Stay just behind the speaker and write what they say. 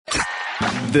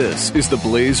This is the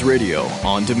Blaze Radio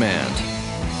on demand.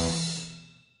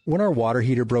 When our water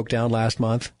heater broke down last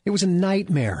month, it was a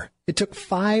nightmare. It took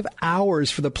 5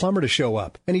 hours for the plumber to show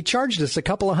up, and he charged us a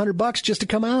couple of $100 just to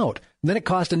come out. And then it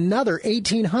cost another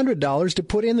 $1,800 to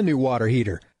put in the new water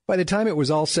heater. By the time it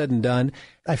was all said and done,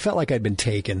 I felt like I'd been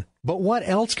taken. But what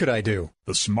else could I do?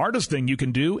 The smartest thing you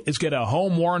can do is get a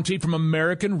home warranty from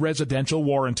American Residential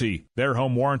Warranty. Their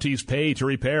home warranties pay to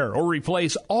repair or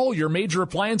replace all your major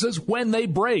appliances when they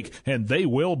break, and they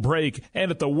will break, and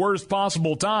at the worst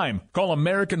possible time. Call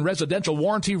American Residential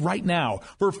Warranty right now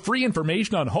for free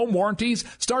information on home warranties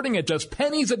starting at just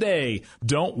pennies a day.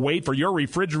 Don't wait for your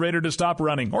refrigerator to stop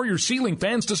running or your ceiling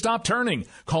fans to stop turning.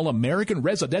 Call American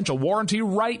Residential Warranty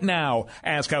right now.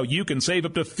 Ask how you can save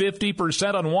up to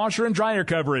 50% on washer and dryer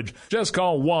coverage. Just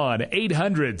call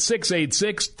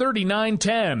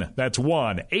 1-800-686-3910. That's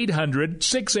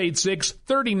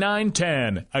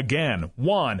 1-800-686-3910. Again,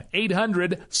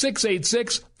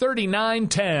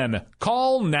 1-800-686-3910.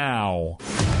 Call now.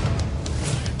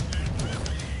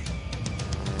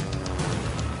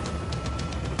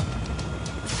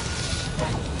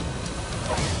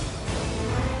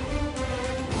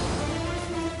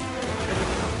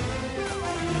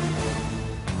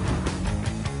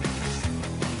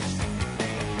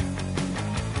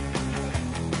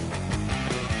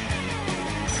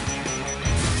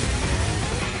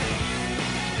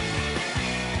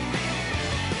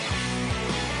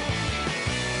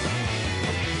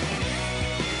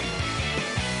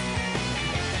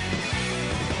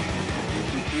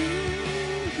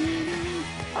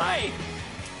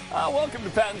 Welcome to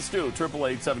Pat and Stu,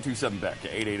 888-727-BECK,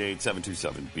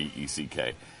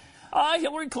 888-727-BECK.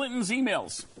 Hillary Clinton's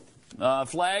emails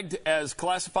flagged as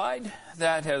classified.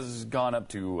 That has gone up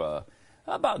to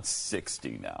about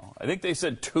 60 now. I think they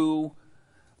said 2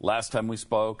 last time we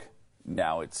spoke.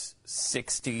 Now it's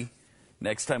 60.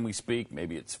 Next time we speak,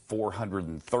 maybe it's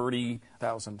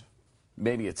 430,000.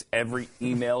 Maybe it's every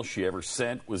email she ever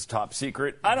sent was top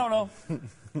secret. I don't know.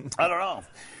 I don't know.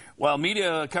 Well,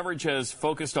 media coverage has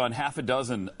focused on half a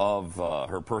dozen of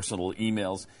her personal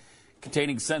emails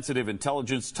containing sensitive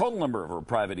intelligence. Total number of her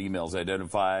private emails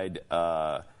identified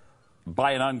by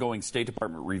an ongoing State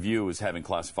Department review as having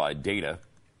classified data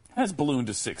has ballooned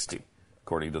to 60,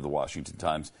 according to the Washington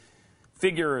Times.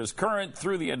 Figure is current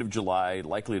through the end of July,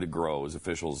 likely to grow as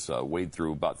officials wade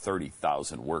through about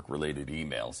 30,000 work-related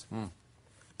emails.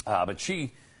 But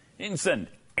she didn't send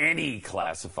any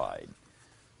classified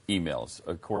emails,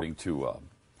 according to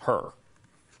her.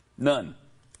 None.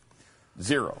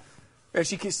 Zero.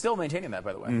 She's still maintaining that,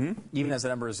 by the way, even as the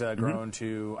number has grown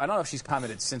to, I don't know if she's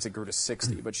commented since it grew to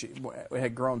 60, but she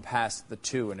had grown past the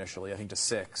 2 initially, I think to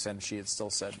 6, and she had still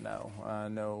said no.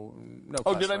 No.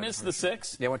 Oh, did I miss the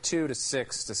 6? Yeah, it went 2 to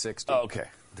 6 to 60. Oh, okay.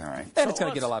 All right. And it's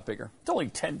going to get a lot bigger. It's only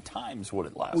 10 times what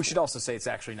it last. We should also say it's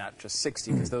actually not just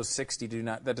 60, because those 60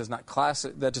 does not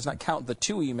count the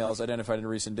 2 emails identified in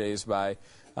recent days by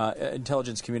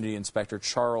Intelligence Community Inspector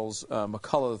Charles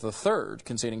McCullough III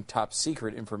containing top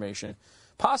secret information,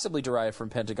 possibly derived from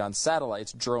Pentagon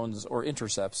satellites, drones, or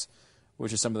intercepts,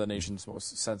 which is some of the nation's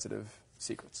most sensitive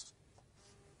secrets.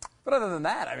 But other than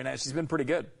that, I mean, she's been pretty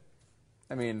good.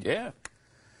 I mean, yeah.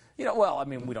 We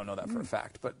don't know that for a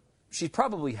fact, but she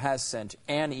probably has sent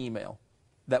an email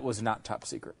that was not top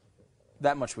secret.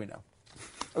 That much we know.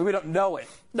 We don't know it.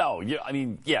 No, you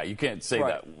can't say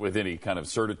that with any kind of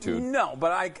certitude. No,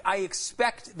 but I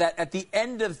expect that at the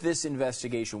end of this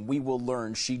investigation, we will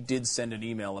learn she did send an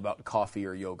email about coffee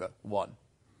or yoga. 1.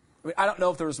 I mean, I don't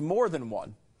know if there was more than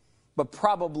 1, but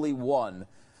probably 1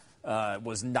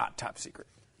 was not top secret.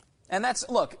 And that's,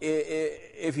 look,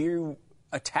 if you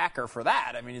attack her for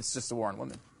that, I mean, it's just a war on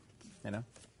women, you know?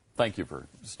 Thank you for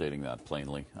stating that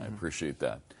plainly. I appreciate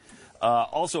that.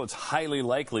 Also, it's highly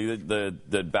likely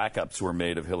that backups were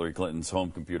made of Hillary Clinton's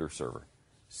home computer server.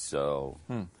 So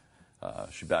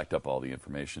she backed up all the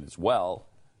information as well.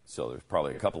 So there's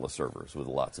probably a couple of servers with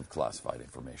lots of classified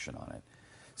information on it.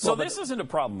 So this isn't a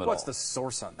problem at all. What's the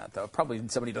source on that, though? Probably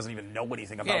somebody doesn't even know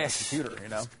anything about the computer, you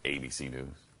know? ABC News.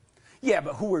 Yeah,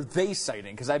 but who are they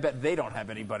citing? Because I bet they don't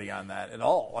have anybody on that at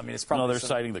all. I mean, it's probably... No, they're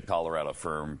citing the Colorado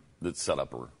firm that set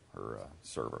up her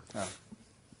server. Oh.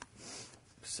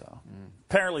 So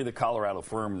apparently the Colorado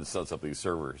firm that sets up these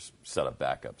servers set up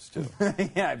backups, too.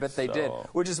 Yeah, I bet they did.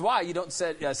 Which is why you don't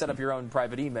set up your own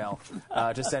private email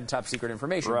to send top secret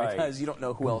information, because you don't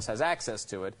know who else has access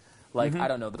to it. Like, I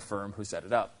don't know the firm who set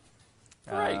it up.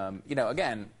 Right.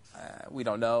 Again, we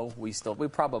don't know. We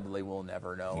probably will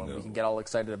never know. And we can get all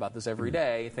excited about this every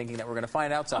day, thinking that we're going to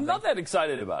find out something. I'm not that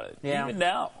excited about it, even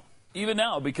now. even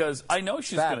now, because I know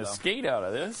she's Bad, going to though. skate out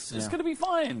of this. It's going to be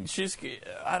fine.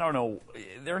 I don't know.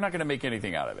 They're not going to make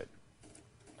anything out of it.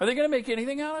 Are they going to make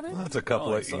anything out of it? That's a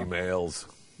couple of emails.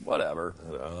 Whatever.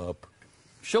 Up.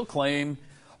 She'll claim,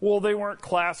 well, they weren't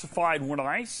classified when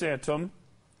I sent them.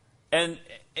 And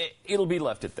it'll be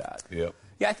left at that. Yep.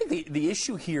 Yeah, I think the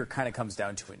issue here kind of comes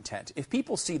down to intent. If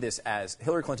people see this as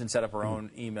Hillary Clinton set up her own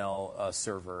email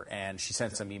server and she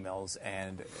sent some emails,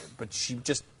 but she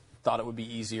just thought it would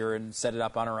be easier and set it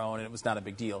up on her own and it was not a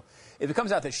big deal. If it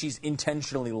comes out that she's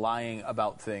intentionally lying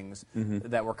about things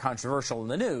that were controversial in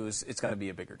the news, it's going to be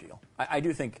a bigger deal. I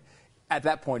do think at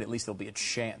that point at least there'll be a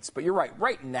chance. But you're right.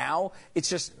 Right now, it's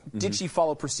just, did she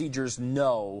follow procedures?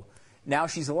 No. Now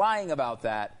she's lying about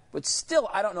that. But still,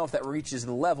 I don't know if that reaches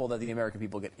the level that the American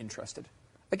people get interested.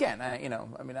 Again,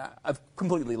 I've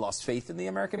completely lost faith in the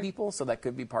American people, so that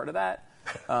could be part of that.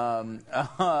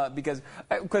 Because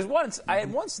I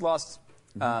had once lost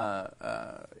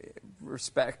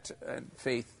respect and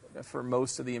faith for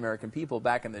most of the American people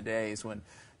back in the days when,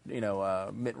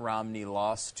 Mitt Romney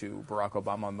lost to Barack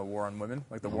Obama on the war on women,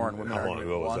 like the war on women. How long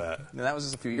ago was that? And that was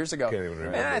just a few years ago. Can't even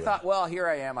remember and I that. thought, well, here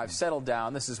I am. I've settled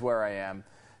down. This is where I am.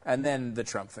 And then the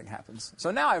Trump thing happens. So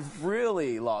now I've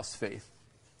really lost faith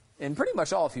in pretty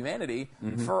much all of humanity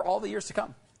for all the years to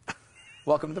come.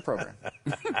 Welcome to the program.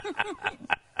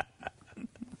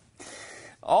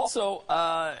 Also,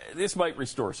 this might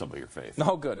restore some of your faith.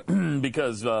 Oh, good.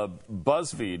 Because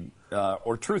BuzzFeed,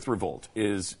 or Truth Revolt,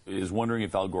 is wondering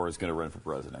if Al Gore is going to run for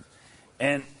president.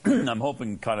 And I'm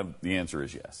hoping kind of the answer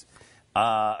is yes.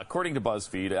 According to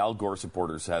BuzzFeed, Al Gore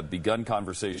supporters have begun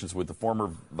conversations with the former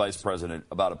vice president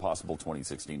about a possible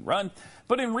 2016 run.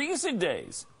 But in recent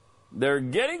days, they're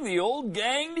getting the old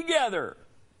gang together.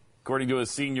 According to a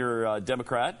senior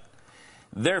Democrat,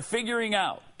 they're figuring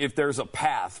out if there's a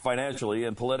path financially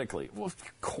and politically. Well,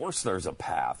 of course there's a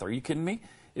path. Are you kidding me?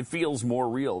 It feels more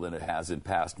real than it has in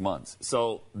past months.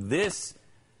 So this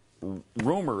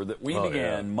rumor that we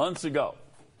began months ago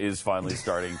is finally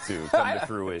starting to come to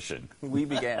fruition. We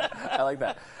began. I like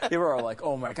that. They were like,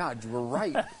 oh, my God, we're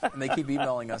right. And they keep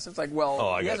emailing us. It's like,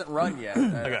 well, he hasn't run yet.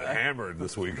 I got hammered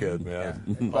this weekend, man.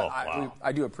 Yeah. But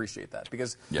I do appreciate that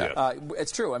because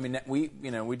it's true. I mean, we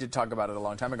did talk about it a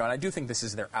long time ago, and I do think this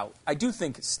is their out. I do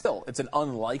think still it's an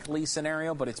unlikely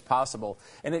scenario, but it's possible.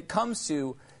 And it comes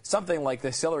to something like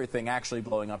this Hillary thing actually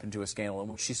blowing up into a scandal in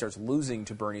which she starts losing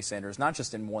to Bernie Sanders, not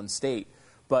just in one state,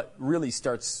 but really he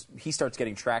starts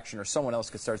getting traction, or someone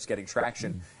else starts getting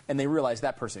traction, and they realize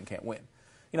that person can't win.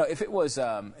 If it was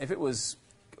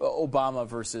Obama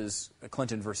versus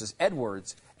Clinton versus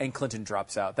Edwards, and Clinton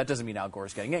drops out, that doesn't mean Al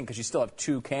Gore's getting in, because you still have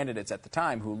two candidates at the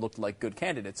time who looked like good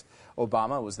candidates.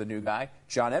 Obama was the new guy.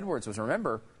 John Edwards was,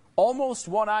 remember, almost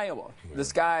won Iowa.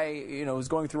 This guy, who's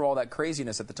going through all that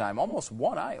craziness at the time, almost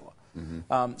won Iowa.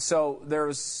 So there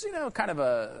was, kind of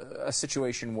a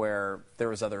situation where there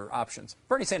was other options.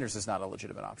 Bernie Sanders is not a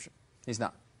legitimate option. He's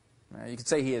not. You can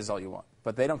say he is all you want,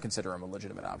 but they don't consider him a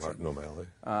legitimate option. Martin O'Malley.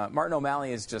 Martin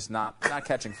O'Malley is just not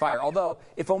catching fire. Although,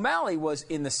 if O'Malley was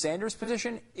in the Sanders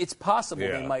position, it's possible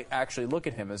they might actually look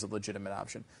at him as a legitimate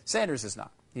option. Sanders is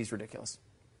not. He's ridiculous.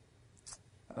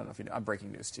 I don't know if you know. I'm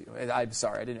breaking news to you. I'm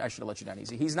sorry. I should have let you down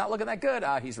easy. He's not looking that good.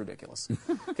 He's ridiculous.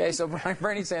 Okay, so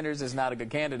Bernie Sanders is not a good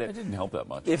candidate. It didn't help that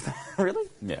much. Really?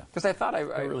 Yeah. Because I thought I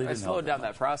really slowed down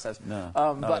that process. No,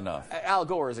 but not enough. Al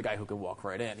Gore is a guy who can walk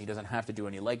right in. He doesn't have to do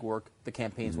any legwork. The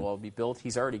campaigns will all be built.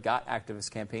 He's already got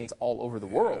activist campaigns all over the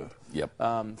world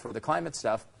for the climate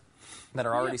stuff that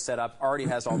are already set up, already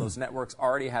has all those networks,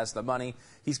 already has the money.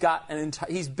 He's got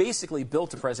he's basically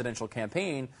built a presidential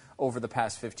campaign over the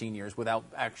past 15 years without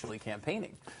actually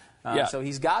campaigning. So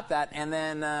he's got that, and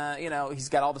then he's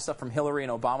got all the stuff from Hillary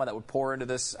and Obama that would pour into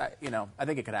this. I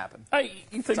think it could happen.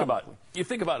 You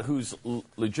think about who's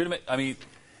legitimate. I mean,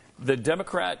 the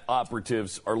Democrat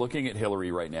operatives are looking at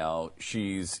Hillary right now.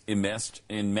 She's enmeshed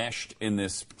in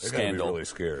this scandal. They're really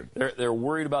scared. They're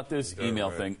worried about this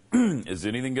email thing. Is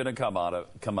anything going to come out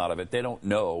of it? They don't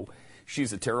know.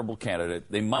 She's a terrible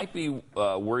candidate. They might be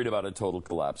worried about a total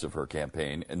collapse of her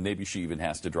campaign, and maybe she even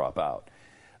has to drop out.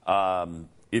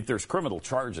 If there's criminal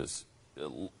charges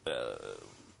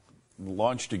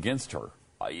launched against her,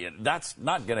 that's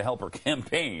not going to help her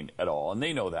campaign at all, and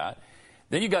they know that.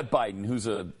 Then you got Biden, who's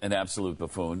an absolute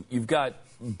buffoon. You've got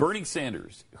Bernie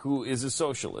Sanders, who is a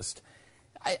socialist.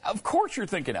 Of course you're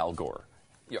thinking Al Gore.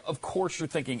 Of course you're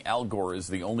thinking Al Gore is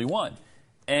the only one.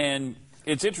 And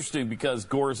it's interesting because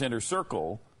Gore's inner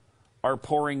circle are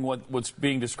pouring what's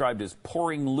being described as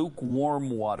pouring lukewarm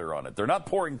water on it. They're not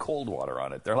pouring cold water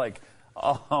on it. They're like,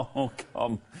 oh,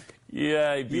 come.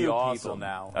 Yeah, he'd be You awesome. people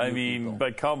now. I You mean, people.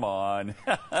 but come on.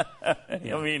 I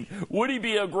mean, would he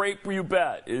be a great? You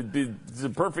bet. It's a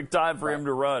perfect time for him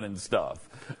to run and stuff.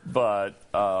 But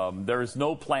there's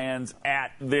no plans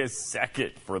at this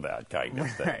second for that kind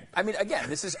of thing. Right. I mean, again,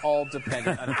 this is all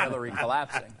dependent on Hillary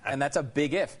collapsing, and that's a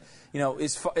big if. You know,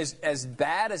 as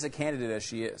bad as a candidate as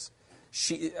she is,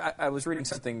 I was reading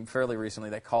something fairly recently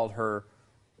that called her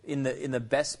in the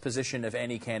best position of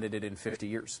any candidate in 50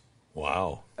 years.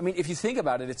 Wow. I mean, if you think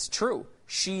about it, it's true.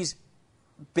 She's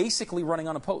basically running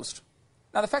unopposed.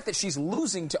 Now, the fact that she's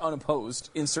losing to unopposed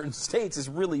in certain states is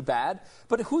really bad,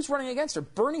 but who's running against her?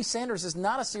 Bernie Sanders is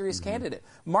not a serious candidate.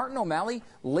 Martin O'Malley,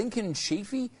 Lincoln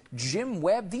Chafee, Jim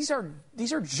Webb, these are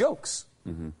jokes.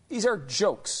 These are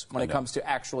jokes when it comes to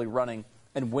actually running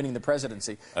and winning the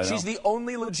presidency. She's the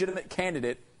only legitimate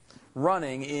candidate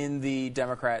running in the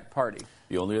Democrat Party.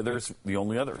 The only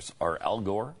others are Al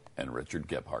Gore and Richard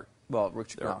Gephardt. Well,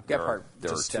 Gephardt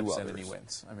there just are two steps in and others. he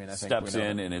wins. I mean, I think Steps we know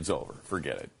in that. and it's over.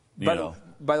 Forget it.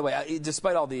 By the way,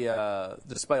 despite all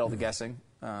the guessing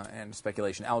and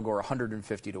speculation, Al Gore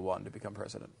 150 to 1 to become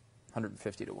president.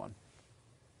 150 to 1.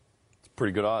 It's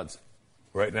pretty good odds.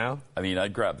 Right now? I mean,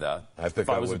 I'd grab that. I think if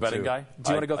I was I a would, betting too. guy.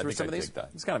 Do you want to go I through think some of I'd these? take that.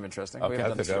 It's kind of interesting. Okay. We haven't I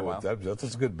done think this in a while.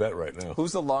 that's a good bet right now.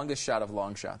 Who's the longest shot of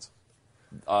long shots?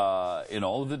 In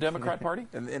all of the Democrat Party?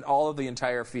 In all of the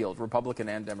entire field, Republican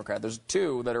and Democrat. There's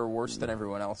two that are worse than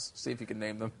everyone else. See if you can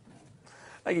name them.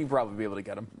 I think you'd probably be able to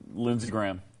get them. Lindsey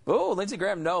Graham. Oh, Lindsey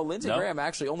Graham. No, Lindsey Graham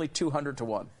actually only 200 to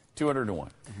 1. 200 to 1.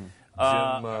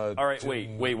 All right,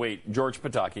 wait. George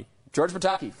Pataki. George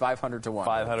Pataki, 500 to 1.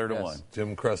 500 to Yes. 1.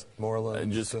 Jim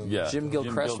Crestmoreland. Jim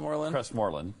Crestmoreland?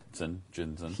 Crestmoreland.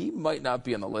 He might not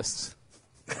be on the list.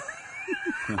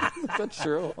 Is that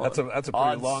true? That's a pretty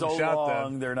Odds long so shot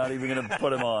long, then. they're not even going to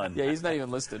put him on. Yeah, he's not even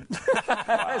listed.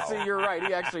 So you're right.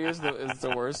 He actually is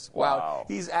the worst. Wow.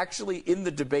 He's actually in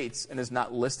the debates and is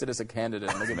not listed as a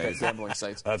candidate on the gambling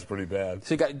sites. That's pretty bad.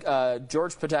 So you got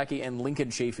George Pataki and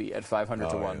Lincoln Chafee at 500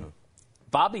 to 1. Yeah.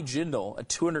 Bobby Jindal at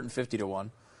 250 to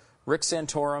 1. Rick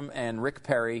Santorum and Rick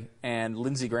Perry and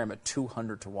Lindsey Graham at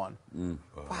 200 to 1.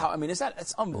 Wow, I mean, it's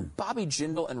unbelievable. Bobby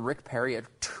Jindal and Rick Perry at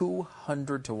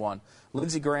 200 to 1.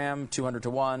 Lindsey Graham, 200 to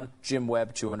 1. Jim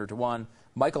Webb, 200 to 1.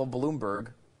 Michael Bloomberg,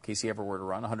 in case he ever were to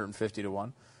run, 150 to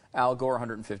 1. Al Gore,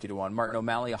 150 to 1. Martin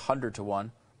O'Malley, 100 to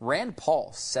 1. Rand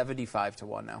Paul, 75 to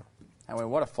 1 now. I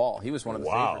mean, what a fall. He was one of the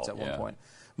favorites at one point.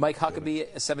 Mike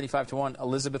Huckabee, 75 to 1.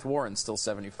 Elizabeth Warren, still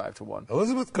 75 to 1.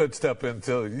 Elizabeth could step in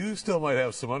too. You still might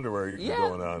have some underwear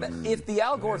going on. If the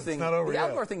Al Gore thing, not over the Al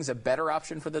yet. Gore thing is a better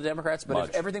option for the Democrats. But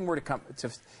if everything were to come,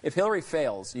 if Hillary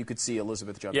fails, you could see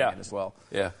Elizabeth jumping in as well.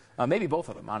 Yeah. Maybe both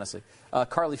of them, honestly.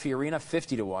 Carly Fiorina,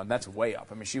 50 to 1. That's way up.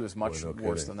 I mean, she was much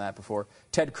worse than that before.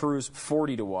 Ted Cruz,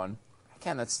 40 to 1.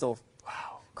 Again, that's still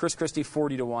wow. Chris Christie,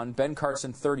 40 to 1. Ben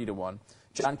Carson, 30 to 1.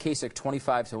 John Kasich,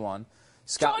 25 to 1.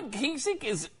 John Kasich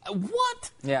is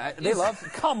what? Yeah, they love.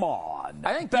 Come on,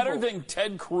 I think better than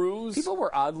Ted Cruz. People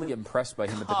were oddly impressed by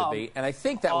him at the debate, and I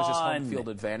think that was his home field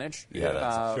advantage. Yeah,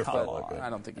 that's but like that. I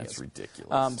don't think that's he is.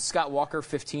 ridiculous. Scott Walker,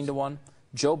 15 to 1.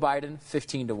 Joe Biden,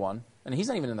 15 to 1, and he's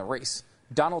not even in the race.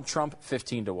 Donald Trump,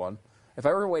 15 to 1. If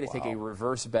I were a way to take a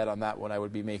reverse bet on that one, I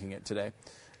would be making it today.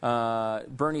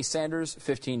 Bernie Sanders,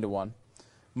 15 to 1.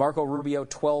 Marco Rubio,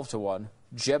 12 to 1.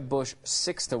 Jeb Bush,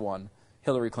 6 to 1.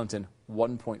 Hillary Clinton,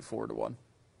 1.4 to 1.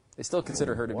 They still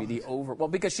consider her to be the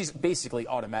because she's basically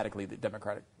automatically the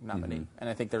Democratic nominee. And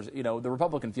I think there's, the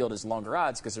Republican field is longer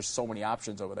odds because there's so many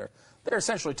options over there. They're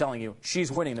essentially telling you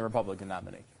she's winning the Republican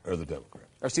nominee. Or the Democrat.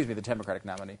 Or excuse me, the Democratic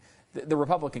nominee. The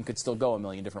Republican could still go a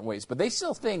million different ways, but they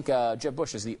still think Jeb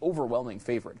Bush is the overwhelming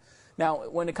favorite. Now,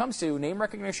 when it comes to name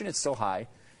recognition, it's still high.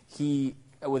 He,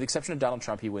 with the exception of Donald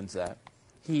Trump, he wins that.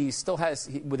 He still has,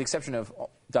 with the exception of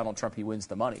Donald Trump, he wins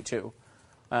the money, too.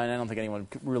 And I don't think anyone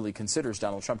really considers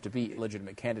Donald Trump to be a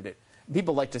legitimate candidate.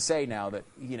 People like to say now that,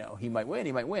 he might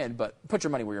win, but put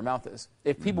your money where your mouth is.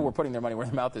 If people were putting their money where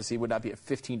their mouth is, he would not be at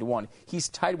 15 to 1. He's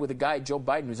tied with a guy, Joe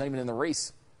Biden, who's not even in the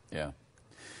race. Yeah.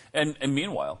 And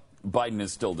meanwhile, Biden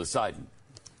is still deciding.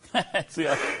 See,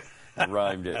 I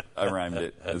rhymed it.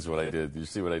 That's what I did. You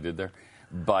see what I did there?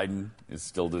 Biden is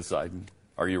still deciding.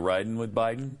 Are you riding with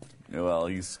Biden? Well,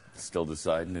 he's still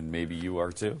deciding, and maybe you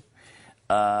are too.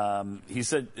 He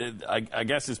said, I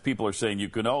guess his people are saying you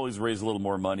can always raise a little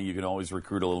more money, you can always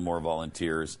recruit a little more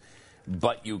volunteers,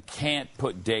 but you can't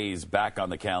put days back on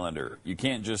the calendar. You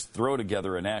can't just throw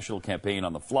together a national campaign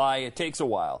on the fly. It takes a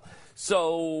while.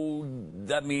 So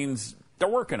that means they're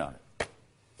working on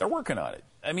it.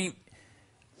 I mean,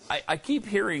 I keep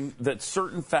hearing that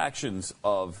certain factions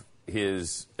of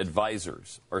his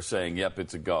advisors are saying, yep,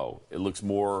 it's a go. It looks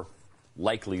more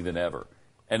likely than ever.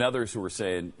 and others who are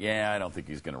saying, yeah, I don't think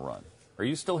he's going to run. Are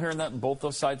you still hearing that in both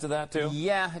those sides of that, too?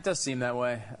 Yeah, it does seem that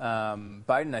way.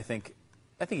 Biden, I think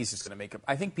he's just going to make it.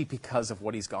 I think because of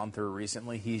what he's gone through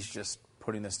recently, he's just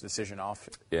putting this decision off.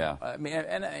 Yeah. I mean,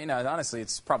 and honestly,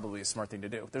 it's probably a smart thing to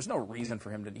do. There's no reason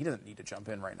for him to. He doesn't need to jump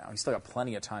in right now. He's still got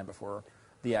plenty of time before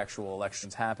the actual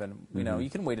elections happen. You know,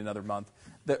 you can wait another month.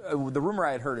 The rumor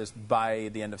I had heard is by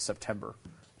the end of September,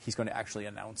 he's going to actually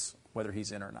announce whether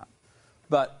he's in or not.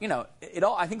 But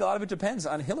I think a lot of it depends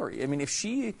on Hillary. I mean, if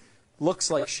she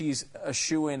looks like she's a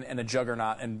shoo-in and a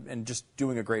juggernaut and just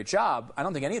doing a great job, I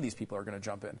don't think any of these people are going to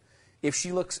jump in. If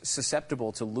she looks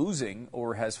susceptible to losing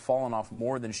or has fallen off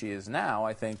more than she is now,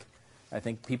 I think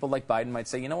people like Biden might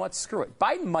say, you know what, screw it.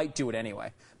 Biden might do it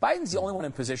anyway. Biden's the only one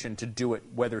in position to do it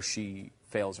whether she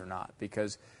fails or not,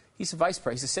 because he's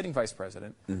a sitting vice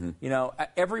president.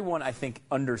 Everyone, I think,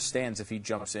 understands if he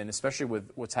jumps in, especially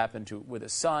with what's happened with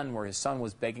his son, where his son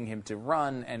was begging him to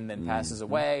run and then passes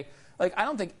away. Like, I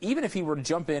don't think, even if he were to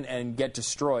jump in and get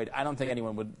destroyed, I don't think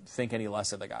anyone would think any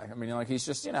less of the guy. I mean, he's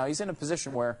just, he's in a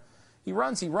position where he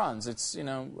runs. It's,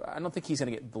 I don't think he's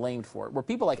going to get blamed for it. Where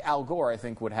people like Al Gore, I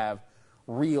think, would have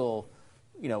real,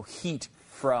 heat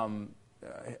from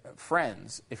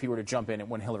friends if he were to jump in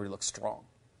when Hillary looks strong.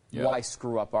 Yeah. Why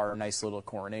screw up our nice little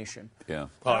coronation? Yeah.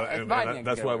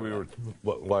 That's why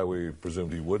we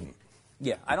presumed he wouldn't.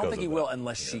 Yeah, I don't think he will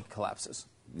unless she collapses.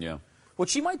 Yeah. What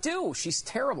she might do, she's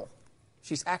terrible.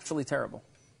 She's actually terrible.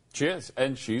 She is,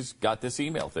 and she's got this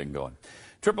email thing going.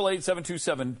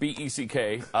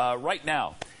 888-727-BECK. Right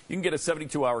now, you can get a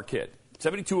 72-hour kit.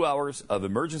 72 hours of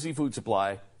emergency food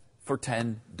supply for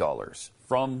 $10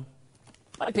 from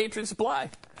My Patriot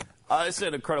Supply. It's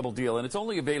an incredible deal, and it's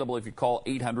only available if you call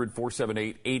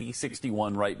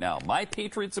 800-478-8061 right now. My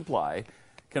Patriot Supply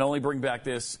can only bring back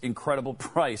this incredible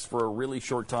price for a really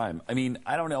short time. I mean,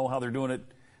 I don't know how they're doing it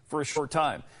for a short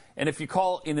time. And if you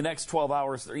call in the next 12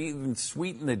 hours, they're even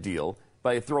sweeten the deal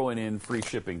by throwing in free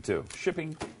shipping, too.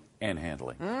 Shipping and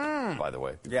handling, by the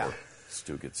way. Yeah.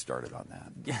 Stu gets started on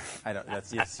that. Yeah, I don't.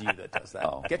 It's you that does that.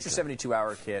 Get your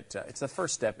 72-hour kit. It's the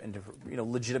first step into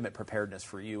legitimate preparedness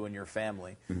for you and your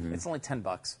family. It's only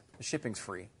 $10. The shipping's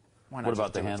free. Why not? What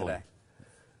about the handling? Today?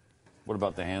 What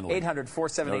about the handling?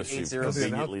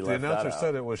 800-478-8061. The announcer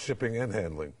said it was shipping and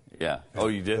handling. Yeah. Oh,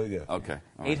 you did? Yeah. Okay.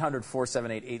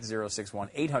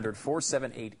 800-478-8061.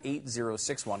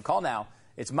 800-478-8061. Call now.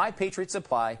 It's My Patriot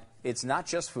Supply. It's not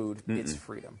just food. It's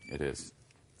freedom. It is.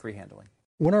 Free handling.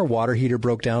 When our water heater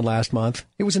broke down last month,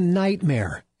 it was a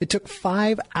nightmare. It took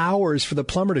 5 hours for the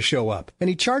plumber to show up, and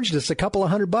he charged us a couple of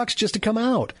 $100 just to come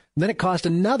out. And then it cost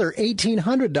another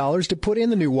 $1,800 to put in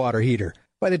the new water heater.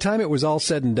 By the time it was all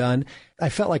said and done, I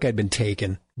felt like I'd been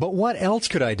taken. But what else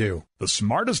could I do? The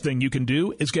smartest thing you can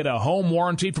do is get a home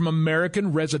warranty from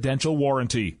American Residential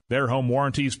Warranty. Their home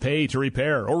warranties pay to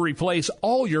repair or replace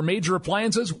all your major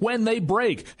appliances when they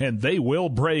break, and they will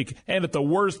break, and at the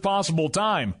worst possible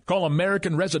time. Call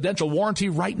American Residential Warranty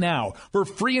right now for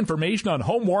free information on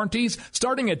home warranties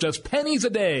starting at just pennies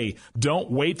a day. Don't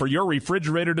wait for your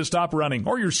refrigerator to stop running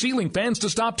or your ceiling fans to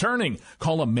stop turning.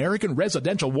 Call American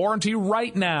Residential Warranty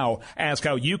right now. Ask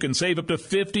how you can save up to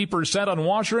 50% on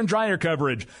washer and dryer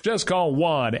coverage. Just call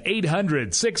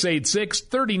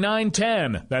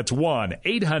 1-800-686-3910. That's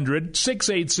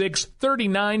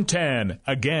 1-800-686-3910.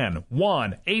 Again,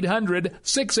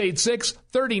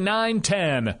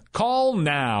 1-800-686-3910. Call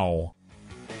now.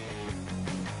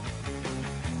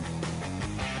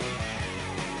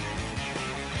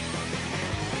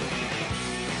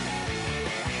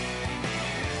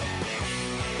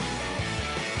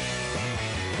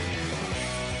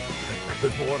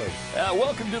 Good morning.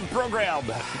 Welcome to the program.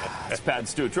 It's Pat and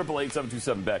Stu,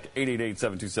 888-727-BECK,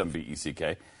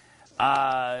 888-727-BECK.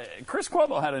 Chris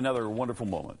Cuomo had another wonderful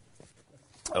moment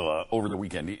over the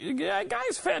weekend.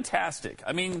 Guy's fantastic.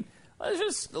 I mean, let's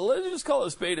just call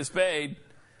a spade a spade.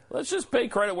 Let's just pay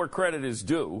credit where credit is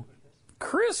due.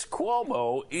 Chris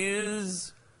Cuomo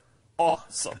is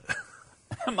awesome.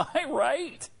 Am I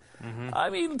right? Mm-hmm.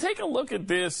 I mean, take a look at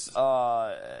this.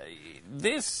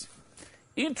 This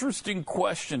interesting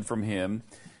question from him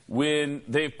when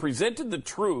they've presented the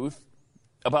truth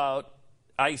about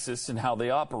ISIS and how they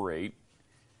operate,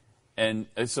 and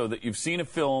so that you've seen a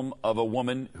film of a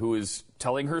woman who is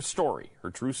telling her story, her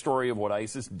true story of what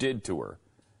ISIS did to her,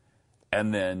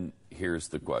 and then here's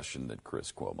the question that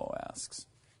Chris Cuomo asks.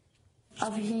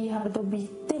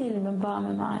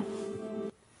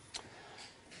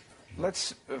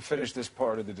 Let's finish this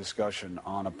part of the discussion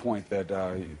on a point that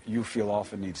you feel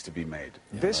often needs to be made.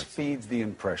 Yeah, this feeds the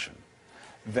impression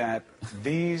that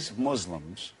these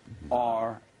Muslims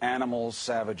are animals,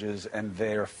 savages, and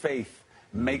their faith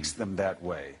makes them that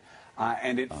way.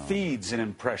 And it feeds an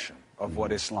impression of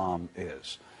what Islam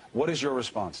is. What is your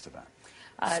response to that?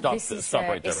 Stop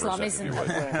right there for a second.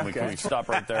 Islamism. Can we stop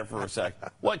right there for a sec?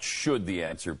 What should the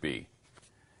answer be?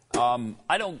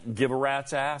 I don't give a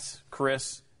rat's ass,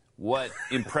 Chris, what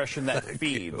impression that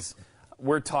feeds.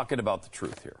 We're talking about the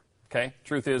truth here, okay?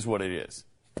 Truth is what it is.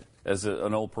 As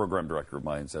an old program director of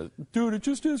mine says, dude, it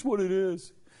just is what it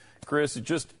is. Chris, it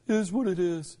just is what it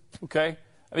is, okay?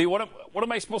 I mean, what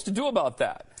am I supposed to do about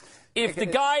that? If the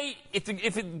guy,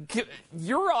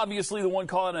 you're obviously the one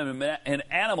calling him an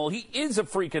animal. He is a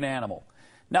freaking animal.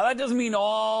 Now, that doesn't mean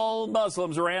all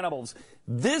Muslims are animals.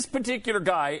 This particular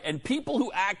guy and people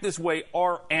who act this way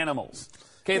are animals.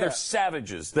 Okay, they're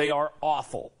savages. They are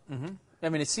awful. Mm-hmm. I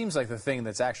mean, it seems like the thing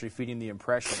that's actually feeding the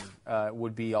impression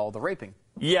would be all the raping.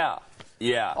 Yeah.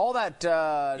 All that.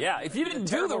 If you didn't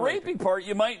do the raping part,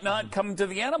 you might not come to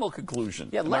the animal conclusion.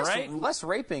 Yeah, right? less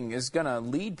raping is going to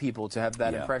lead people to have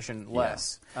that impression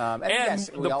less. And yes,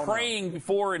 the praying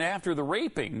before and after the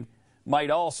raping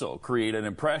might also create an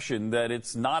impression that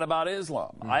it's not about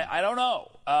Islam. I don't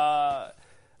know.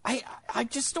 I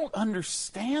just don't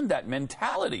understand that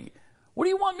mentality. What do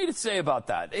you want me to say about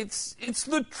that? It's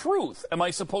the truth. Am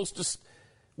I supposed to?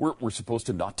 We're supposed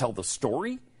to not tell the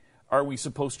story? Are we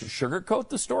supposed to sugarcoat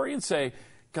the story and say,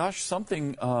 "Gosh,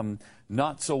 something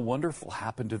not so wonderful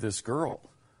happened to this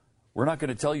girl"? We're not going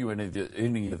to tell you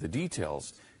any of the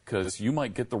details because you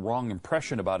might get the wrong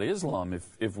impression about Islam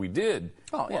if we did.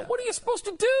 Oh, yeah. Well, what are you supposed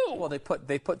to do? Well,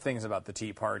 they put things about the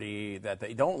Tea Party that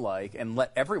they don't like and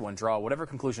let everyone draw whatever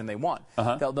conclusion they want.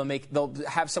 They'll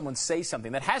have someone say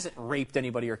something that hasn't raped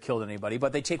anybody or killed anybody,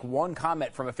 but they take one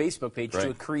comment from a Facebook page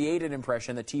to create an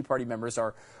impression that Tea Party members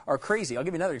are crazy. I'll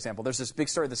give you another example. There's this big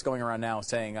story that's going around now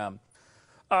saying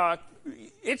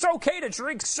it's okay to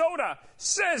drink soda,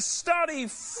 says study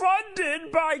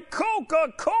funded by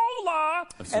Coca-Cola.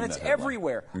 And it's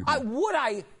everywhere.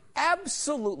 I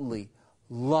absolutely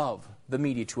love the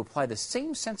media to apply the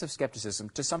same sense of skepticism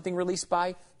to something released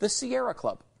by the Sierra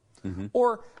Club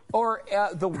or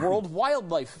the World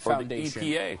Wildlife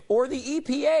Foundation or the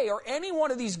EPA or any one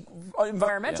of these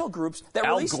environmental groups that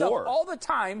release stuff all the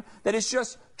time that is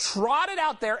just trotted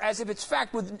out there as if it's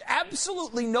fact with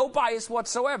absolutely no bias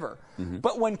whatsoever.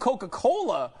 But when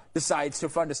Coca-Cola decides to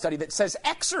fund a study that says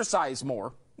exercise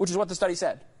more, which is what the study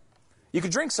said, you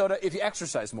could drink soda if you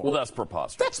exercise more. Well, that's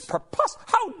preposterous. That's preposterous.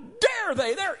 How dare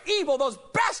they? They're evil, those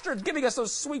bastards giving us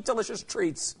those sweet, delicious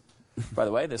treats. By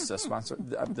the way, this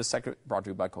segment brought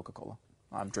to you by Coca-Cola.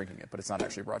 I'm drinking it, but it's not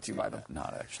actually brought to you by them.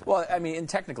 Not actually. Well, I mean, and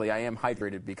technically, I am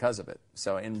hydrated because of it.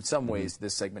 So in some ways,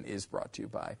 this segment is brought to you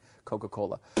by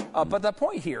Coca-Cola. But the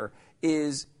point here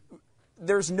is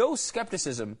there's no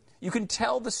skepticism. You can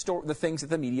tell the things that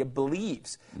the media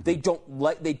believes. They don't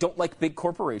like big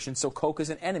corporations, so Coke is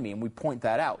an enemy, and we point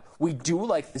that out. We do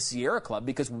like the Sierra Club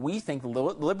because we think the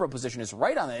liberal position is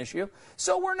right on the issue,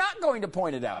 so we're not going to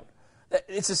point it out.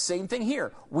 It's the same thing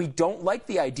here. We don't like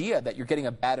the idea that you're getting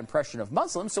a bad impression of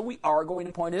Muslims, so we are going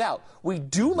to point it out. We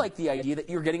do like the idea that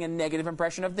you're getting a negative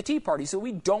impression of the Tea Party, so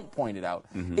we don't point it out.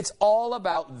 It's all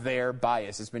about their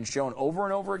bias. It's been shown over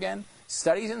and over again,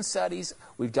 studies and studies.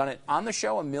 We've done it on the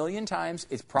show a million times.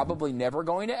 It's probably never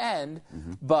going to end,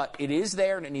 but it is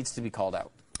there and it needs to be called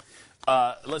out.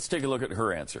 Let's take a look at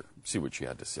her answer, see what she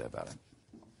had to say about it.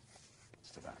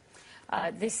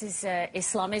 This is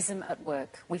Islamism at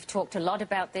work. We've talked a lot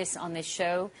about this on this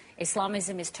show.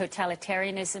 Islamism is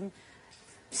totalitarianism.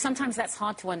 Sometimes that's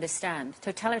hard to understand.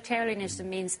 Totalitarianism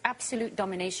means absolute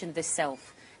domination of the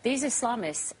self. These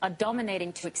Islamists are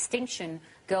dominating to extinction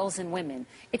girls and women.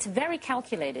 It's very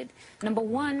calculated. Number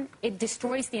one, it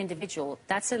destroys the individual.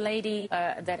 That's a lady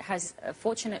that has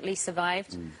fortunately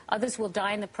survived. Others will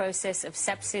die in the process of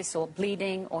sepsis or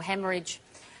bleeding or hemorrhage.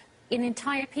 An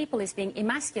entire people is being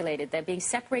emasculated. They're being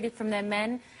separated from their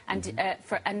men,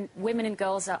 and women and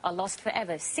girls are lost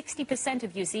forever. 60%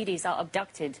 of Yazidis are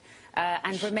abducted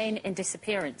and remain in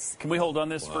disappearance. Can we hold on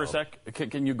this for a sec?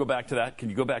 Can you go back to that? Can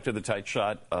you go back to the tight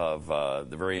shot of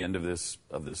the very end of this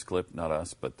clip? Not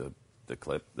us, but the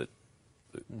clip that.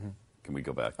 Can we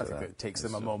go back to that? I think it takes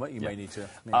them a moment. You may need to.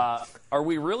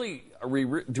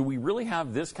 Do we really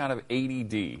have this kind of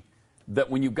ADD? That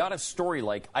when you've got a story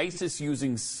like ISIS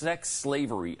using sex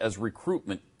slavery as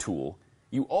recruitment tool,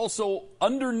 You also,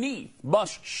 underneath,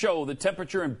 must show the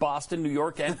temperature in Boston, New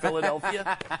York, and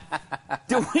Philadelphia.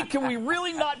 Can we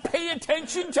really not pay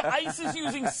attention to ISIS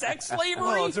using sex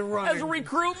slavery as a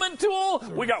recruitment tool?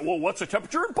 We got, well, what's the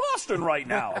temperature in Boston right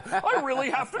now? I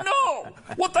really have to know.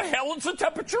 What the hell is the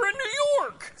temperature in New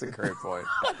York? That's a great point.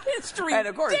 It's ridiculous. And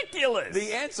of course,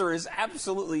 the answer is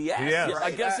absolutely yes. Yes.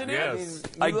 I guess it is.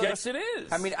 I guess it is.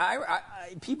 I mean,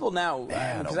 people now,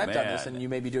 because I've done this, and you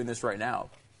may be doing this right now.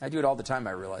 I do it all the time.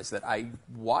 I realize that I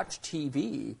watch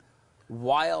TV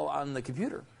while on the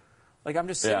computer. Like, I'm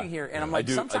just sitting here, and I'm like,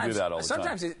 I do that all the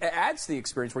sometimes time. it adds to the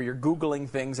experience where you're Googling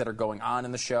things that are going on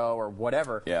in the show or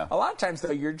whatever. Yeah. A lot of times,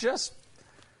 though, you're just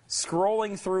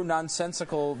scrolling through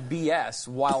nonsensical BS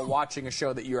while watching a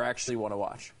show that you actually want to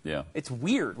watch. Yeah. It's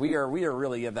weird. We are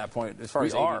really at that point as far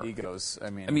as ADD goes.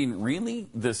 I mean, really?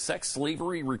 The sex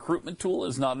slavery recruitment tool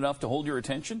is not enough to hold your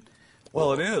attention?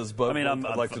 Well, it is, but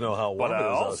I'd like to know how warm it is outside.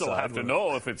 But I also have to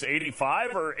know if it's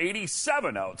 85 or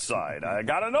 87 outside. I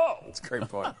got to know. That's a great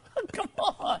point. Come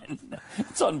on.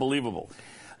 It's unbelievable.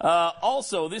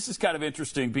 Also, this is kind of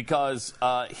interesting because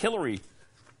Hillary,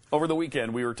 over the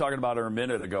weekend, we were talking about her a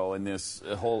minute ago in this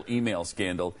whole email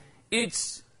scandal.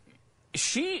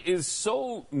 She is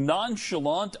so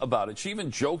nonchalant about it. She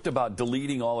even joked about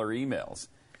deleting all her emails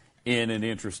in an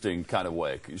interesting kind of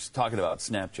way. She's talking about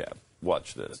Snapchat.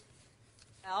 Watch this.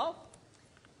 Well,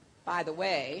 by the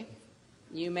way,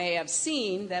 you may have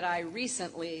seen that I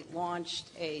recently launched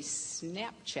a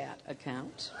Snapchat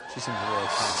account. She seems really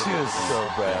She is so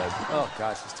bad. Oh,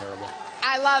 gosh, she's terrible.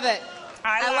 I love it.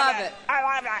 I love it. I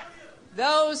love it.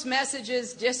 Those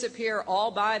messages disappear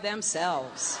all by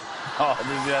themselves. Oh,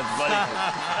 that's funny.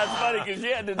 That's funny because she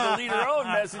had to delete her own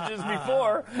messages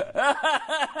before.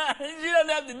 She doesn't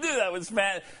have to do that with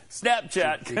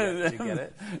Snapchat. Do you get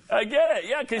it? I get it,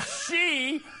 yeah, because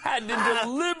she had to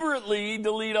deliberately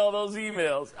delete all those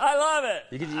emails. I love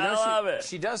it. I love it.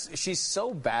 She does. She's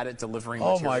so bad at delivering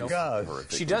Oh, material. my God.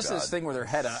 She does this thing with her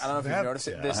head. I don't know if you've noticed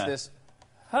it. This.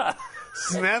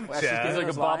 Snapchat. It's like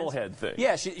a bobblehead thing.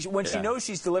 Yeah, when she knows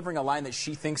she's delivering a line that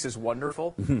she thinks is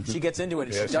wonderful, she gets into it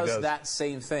and she does that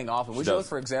same thing often. We should look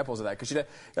for examples of that because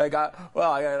I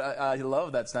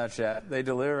love that Snapchat. They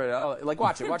deliver it. Like,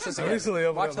 watch it. Watch this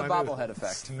again. Watch the bobblehead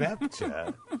effect.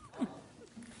 Snapchat.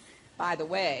 By the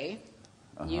way,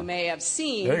 you may have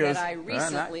seen that I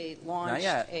recently launched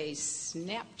a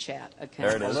Snapchat account.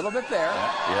 There it is. A little bit there.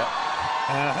 Yeah.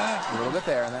 A little bit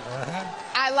there. And then,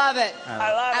 I love it.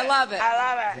 I love it. I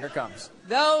love it. Here it comes.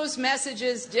 Those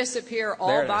messages disappear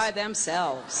all by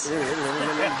themselves. Yeah,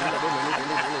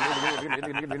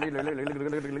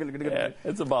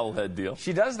 it's a bobblehead deal.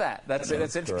 She does that. That's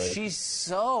interesting. Great. She's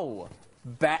so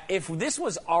bad. If this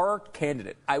was our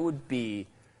candidate, I would be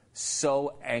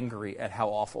so angry at how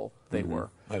awful they were.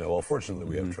 I know. Well, fortunately,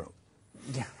 we have Trump.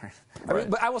 Yeah, right. I mean,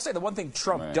 but I will say the one thing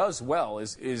Trump does well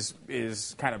is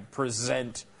kind of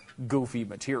present goofy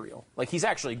material. Like, he's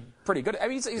actually pretty good. I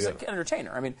mean, he's an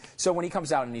entertainer. I mean, so when he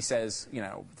comes out and he says,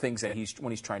 things that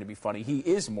when he's trying to be funny, he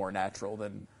is more natural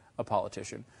than a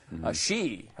politician.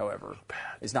 She, however,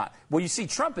 is not. Well, you see,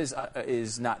 Trump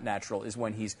is not natural is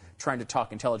when he's trying to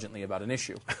talk intelligently about an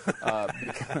issue.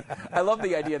 I love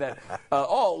the idea that,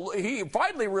 he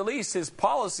finally released his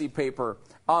policy paper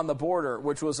on the border,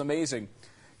 which was amazing.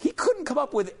 He couldn't come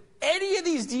up with any of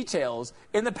these details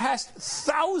in the past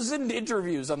 1,000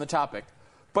 interviews on the topic.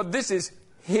 But this is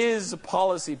his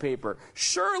policy paper.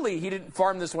 Surely he didn't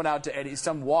farm this one out to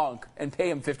some wonk and pay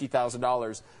him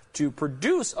 $50,000 to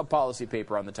produce a policy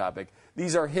paper on the topic.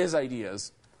 These are his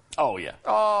ideas. Oh, yeah.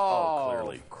 Oh,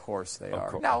 clearly. Of course they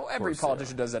are. Now, every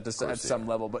politician does that at some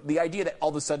level, but the idea that all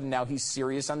of a sudden now he's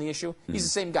serious on the issue, he's the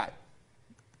same guy.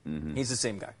 He's the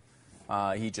same guy.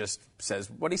 He just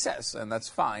says what he says, and that's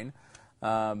fine.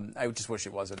 I just wish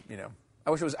it wasn't,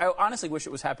 I honestly wish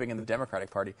it was happening in the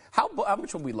Democratic Party. How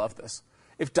much would we love this?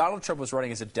 If Donald Trump was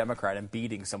running as a Democrat and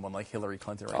beating someone like Hillary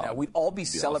Clinton right now, we'd all be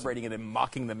celebrating it and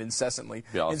mocking them incessantly.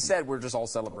 Awesome. Instead, we're just all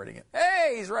celebrating it.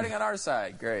 Hey, he's running on our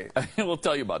side. Great. We'll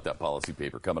tell you about that policy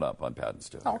paper coming up on Pat and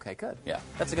Stu. Oh, okay, good. Yeah.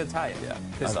 That's a good tie-in. Yeah.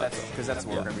 Because that's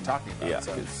what we're going to be talking about. Yeah,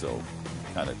 so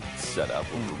kind of set up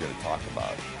what we're going to talk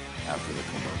about after the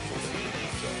commercials.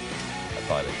 So I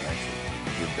thought I'd actually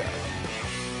did that.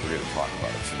 We're going to talk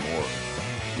about it some more,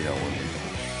 when we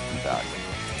come back.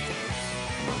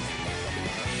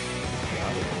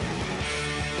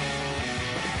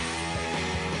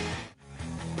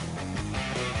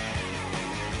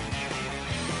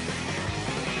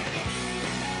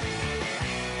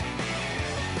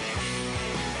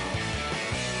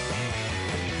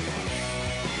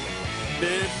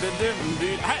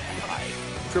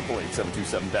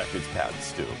 888-727-BECK. It's Pat and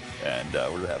Stu, and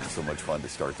we're having so much fun to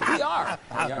start this. We are.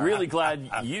 Really glad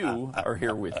you are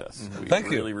here with us. We Thank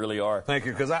you. really, really are. Thank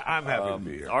you, because I'm happy to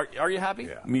be here. Are you happy?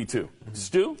 Yeah. Me too.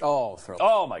 Stu? Oh, thrilled.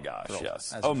 Oh, my gosh, Thrilled.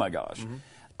 yes. As Oh, usual. my gosh.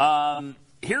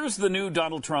 Here's the new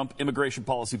Donald Trump immigration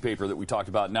policy paper that we talked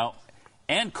about. Now,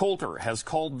 Ann Coulter has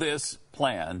called this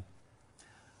plan,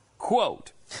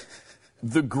 quote,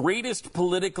 the greatest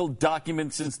political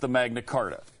document since the Magna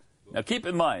Carta. Now, keep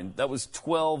in mind, that was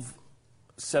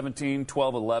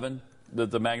 1211,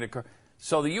 the Magna Carta.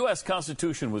 So the U.S.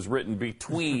 Constitution was written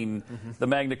between the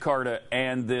Magna Carta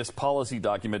and this policy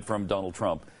document from Donald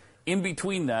Trump. In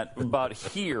between that, about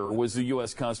here, was the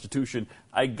U.S. Constitution.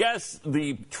 I guess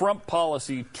the Trump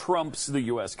policy trumps the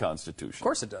U.S. Constitution. Of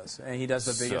course it does. And he does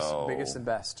the biggest and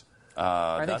best.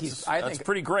 That's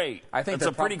pretty great. I think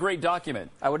that's a pretty great document.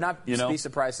 I would not be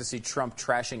surprised to see Trump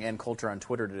trashing Ann Coulter on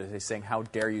Twitter today, saying, "How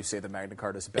dare you say the Magna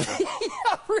Carta is better?"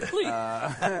 Yeah, really.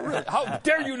 Really. How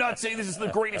dare you not say this is the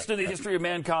greatest in the history of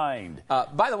mankind?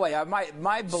 By the way,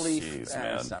 my belief,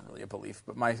 Jeez, it's not really a belief,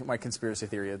 but my conspiracy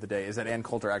theory of the day is that Ann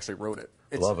Coulter actually wrote it.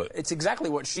 Love it. It's exactly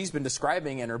what she's been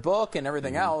describing in her book and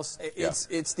everything else.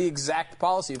 It's the exact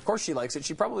policy. Of course she likes it.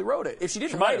 She probably wrote it. If she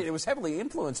didn't write it, it was heavily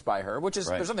influenced by her, which is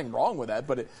there's nothing wrong with that,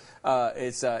 but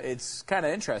it's kind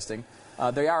of interesting.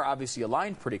 They are obviously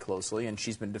aligned pretty closely, and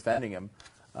she's been defending him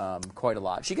quite a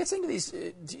lot. She gets into these.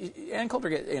 Ann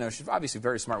Coulter, she's obviously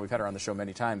very smart. We've had her on the show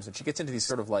many times, and she gets into these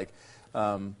sort of like.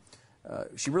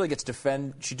 She really gets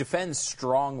She defends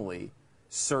strongly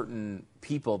certain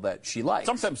people that she likes.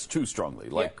 Sometimes too strongly,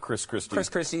 like Chris Christie. Chris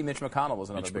Christie, Mitch McConnell was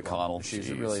another big one.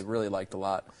 She's really liked a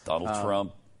lot. Donald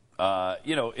Trump.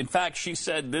 In fact, she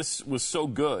said this was so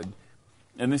good.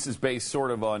 And this is based sort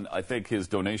of on, I think, his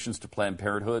donations to Planned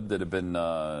Parenthood that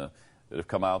have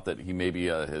come out, that he maybe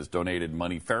has donated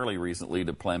money fairly recently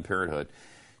to Planned Parenthood.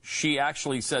 She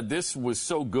actually said this was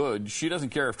so good, she doesn't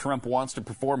care if Trump wants to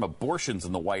perform abortions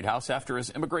in the White House after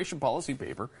his immigration policy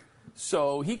paper.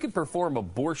 So he could perform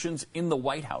abortions in the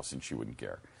White House, and she wouldn't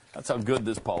care. That's how good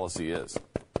this policy is.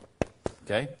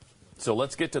 Okay? So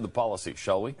let's get to the policy,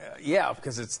 shall we? Yeah,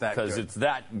 because it's that good. Because it's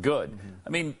that good.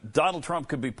 I mean, Donald Trump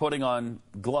could be putting on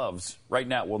gloves right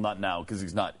now. Well, not now, because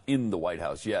he's not in the White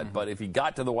House yet. But if he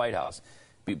got to the White House,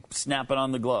 be snapping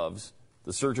on the gloves,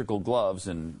 the surgical gloves,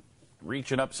 and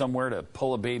reaching up somewhere to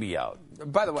pull a baby out.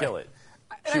 By the way, kill it.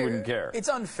 She wouldn't care. It's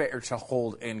unfair to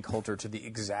hold Ann Coulter to the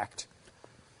exact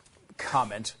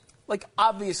comment. Like,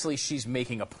 obviously, she's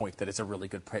making a point that it's a really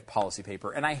good policy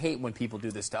paper. And I hate when people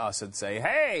do this to us and say,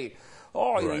 hey,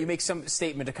 you make some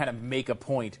statement to kind of make a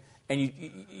point, and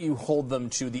you hold them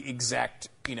to the exact,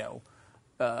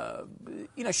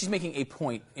 she's making a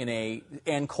point in a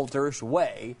Ann Coulter-ish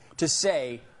way to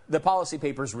say the policy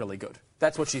paper is really good.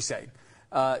 That's what she's saying.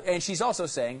 And she's also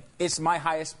saying it's my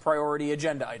highest priority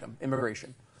agenda item,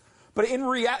 immigration. But in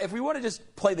reality, if we want to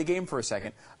just play the game for a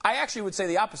second, I actually would say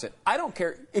the opposite. I don't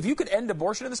care. If you could end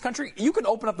abortion in this country, you could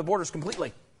open up the borders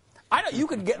completely. You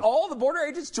could get all the border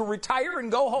agents to retire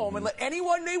and go home and let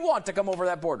anyone they want to come over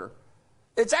that border.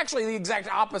 It's actually the exact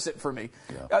opposite for me.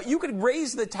 Yeah. You could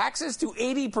raise the taxes to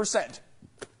 80%.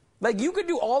 Like, you could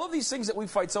do all of these things that we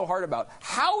fight so hard about.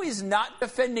 How is not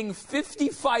defending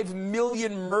 55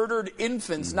 million murdered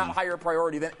infants not higher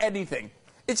priority than anything?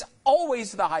 It's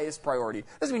always the highest priority.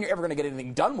 Doesn't mean you're ever going to get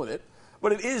anything done with it,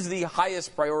 but it is the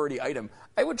highest priority item.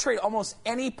 I would trade almost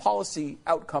any policy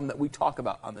outcome that we talk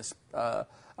about on this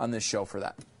show for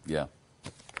that. Yeah,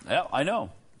 I know.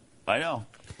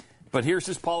 But here's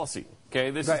his policy.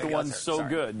 Okay, this is the one so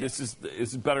good. This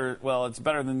is better. Well, it's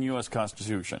better than the U.S.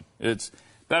 Constitution. It's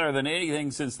better than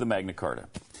anything since the Magna Carta.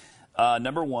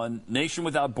 Number one, nation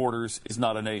without borders is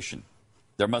not a nation.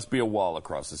 There must be a wall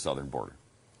across the southern border.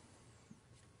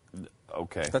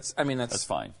 Okay. That's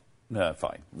fine.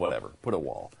 Fine. Whatever. Put a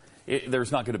wall. There's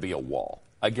not going to be a wall.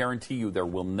 I guarantee you there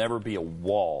will never be a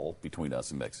wall between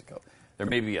us and Mexico. There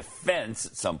may be a fence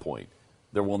at some point.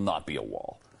 There will not be a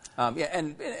wall.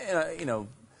 There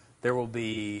will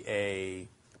be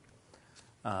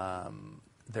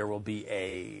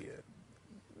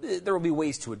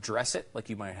ways to address it. Like,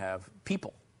 you might have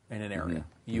people in an area.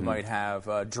 You might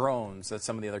have drones, that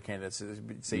some of the other candidates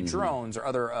say drones, or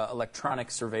other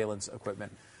electronic surveillance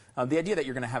equipment. The idea that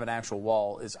you're going to have an actual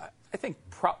wall is, I think,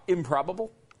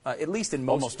 improbable, at least in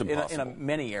most, in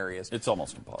many areas. It's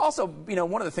almost impossible. Also,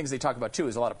 one of the things they talk about, too,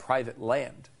 is a lot of private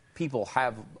land. People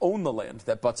own the land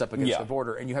that butts up against the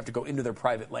border, and you have to go into their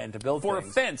private land to build things. For a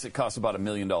things. fence, it costs about $1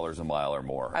 million a mile or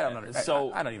more. I don't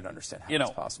understand. I don't even understand how it's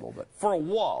possible. But for a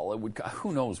wall, it would.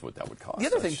 Who knows what that would cost? The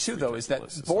other thing, too, though, is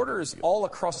that borders all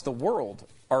across the world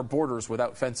are borders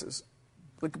without fences.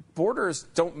 Like, borders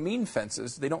don't mean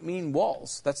fences. They don't mean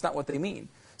walls. That's not what they mean.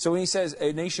 So when he says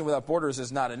a nation without borders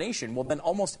is not a nation, well, then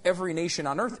almost every nation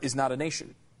on earth is not a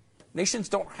nation. Nations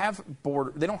don't have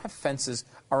they don't have fences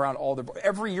around all their borders.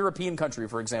 Every European country,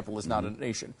 for example, is not a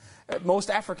nation. Most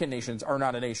African nations are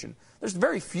not a nation. There's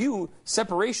very few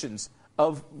separations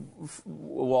of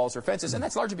walls or fences, and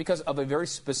that's largely because of a very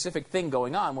specific thing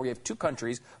going on where you have two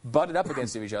countries butted up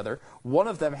against each other. One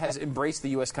of them has embraced the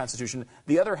U.S. Constitution,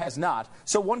 the other has not.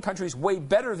 So one country is way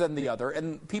better than the other,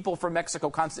 and people from Mexico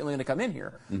constantly going to come in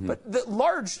here. But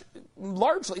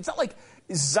largely, it's not like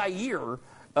Zaire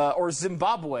or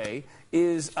Zimbabwe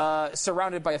is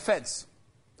surrounded by a fence.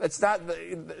 It's not.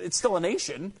 It's still a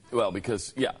nation. Well,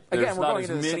 because there's again, we're not going as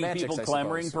into many people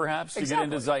clamoring, perhaps, to get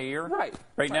into Zaire.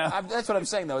 Right now. That's what I'm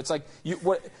saying, though. It's like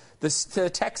the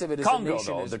text of it is Congo, a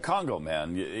nation. Though, the Congo,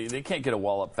 man, they can't get a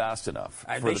wall up fast enough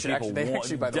for the people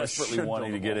desperately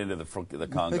wanting to get into the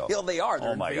Congo. Well, they are.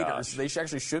 They're my invaders. gosh. They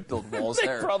actually should build walls they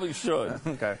there. Probably should.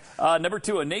 Okay. Number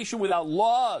 2, a nation without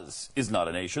laws is not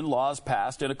a nation. Laws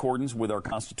passed in accordance with our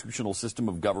constitutional system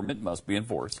of government must be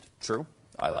enforced. True.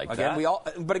 I like that.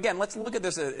 But again, let's look at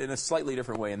this in a slightly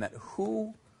different way. In that,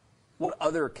 what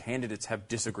other candidates have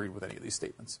disagreed with any of these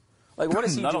statements? Like, what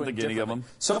is he doing? I don't think any of them.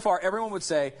 So far, everyone would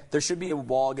say there should be a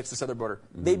wall against the southern border.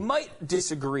 They might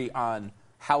disagree on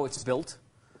how it's built.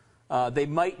 They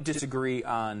might disagree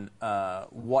on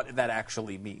what that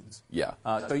actually means. Yeah.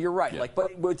 So you're right. Yeah.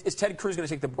 But is Ted Cruz going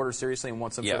to take the border seriously and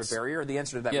want some sort of barrier? The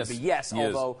answer to that would be yes.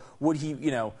 Although, would he?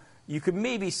 You could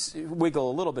maybe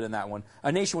wiggle a little bit in that one.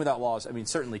 A nation without laws, I mean,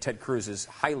 certainly Ted Cruz is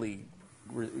highly,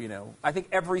 I think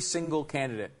every single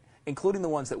candidate, including the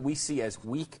ones that we see as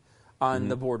weak on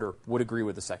the border, would agree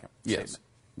with the second statement.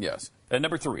 Yes. And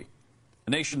number 3, a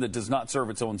nation that does not serve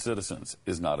its own citizens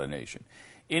is not a nation.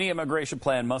 Any immigration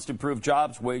plan must improve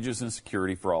jobs, wages, and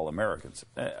security for all Americans.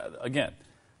 Again,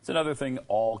 it's another thing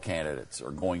all candidates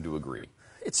are going to agree.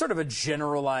 It's sort of a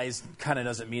generalized, kind of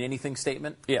doesn't mean anything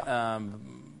statement. Yeah.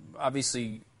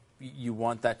 Obviously, you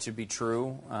want that to be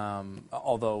true,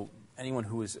 although anyone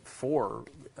who is for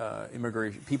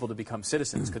immigration, people to become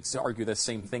citizens, could argue the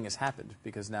same thing has happened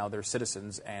because now they're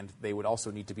citizens and they would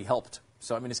also need to be helped.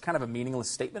 So, I mean, it's kind of a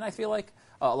meaningless statement, I feel like.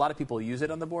 A lot of people use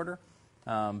it on the border,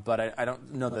 but I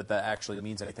don't know that actually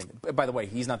means anything. By the way,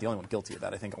 he's not the only one guilty of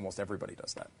that. I think almost everybody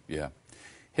does that. Yeah.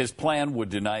 His plan would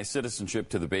deny citizenship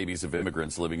to the babies of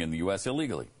immigrants living in the U.S.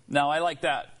 illegally. Now, I like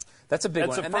that. That's a big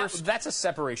one. And that's a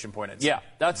separation point. Yeah,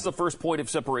 that's the first point of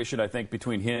separation, I think,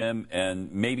 between him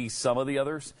and maybe some of the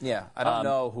others. Yeah, I don't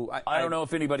know who. I don't know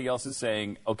if anybody else is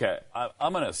saying, okay,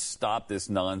 I'm going to stop this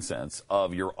nonsense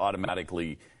of you're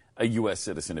automatically a U.S.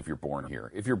 citizen if you're born here.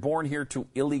 If you're born here to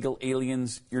illegal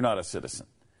aliens, you're not a citizen.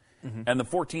 And the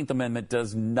 14th Amendment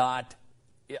does not,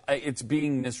 it's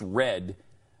being misread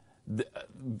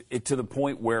to the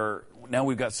point where now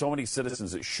we've got so many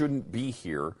citizens that shouldn't be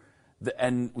here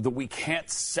and that we can't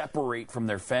separate from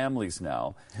their families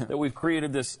now, that we've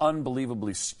created this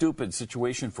unbelievably stupid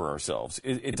situation for ourselves.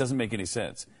 It doesn't make any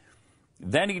sense.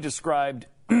 Then he described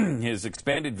his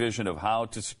expanded vision of how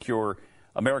to secure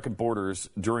American borders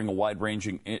during a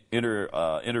wide-ranging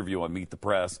interview on Meet the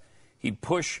Press. He'd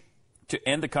push to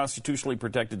end the constitutionally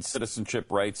protected citizenship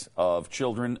rights of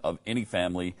children of any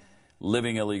family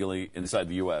living illegally inside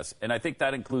the U.S. And I think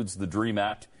that includes the DREAM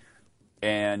Act.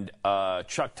 And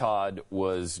Chuck Todd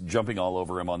was jumping all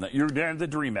over him on that. You'd end the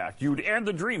DREAM Act. You'd end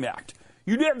the DREAM Act.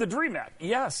 You'd end the DREAM Act.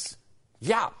 Yes.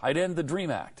 Yeah, I'd end the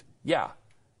DREAM Act. Yeah,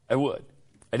 I would.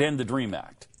 I'd end the DREAM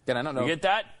Act. And I don't know. You get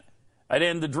that? I'd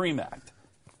end the DREAM Act.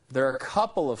 There are a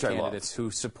couple of candidates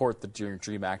who support the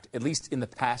DREAM Act. At least in the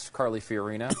past, Carly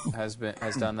Fiorina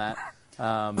has done that.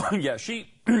 Yeah, she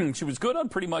was good on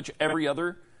pretty much every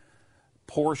other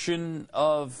portion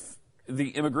of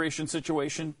the immigration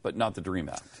situation, but not the DREAM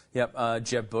Act. Yep.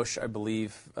 Jeb Bush, I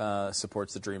believe,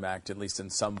 supports the DREAM Act, at least in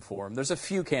some form. There's a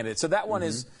few candidates. So that one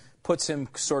puts him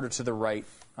sort of to the right.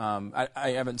 I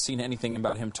haven't seen anything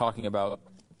about him talking about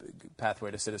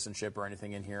pathway to citizenship or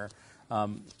anything in here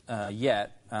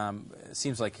yet. It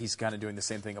seems like he's kind of doing the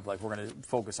same thing of like, we're going to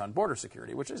focus on border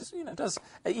security, which is,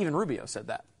 even Rubio said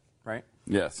that. Right?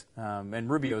 Yes. And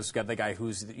Rubio's got the guy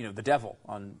who's, the devil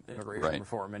on immigration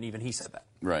reform, and even he said that.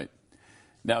 Right.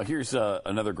 Now, here's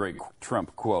another great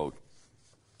Trump quote.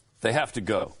 They have to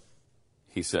go,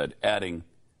 he said, adding,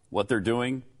 what they're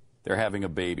doing, they're having a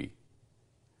baby.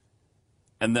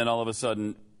 And then all of a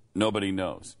sudden, nobody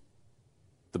knows.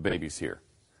 The baby's here.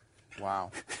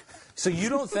 Wow. So you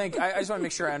don't think, I just want to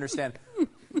make sure I understand,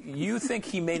 you think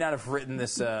he may not have written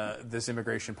this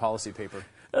immigration policy paper?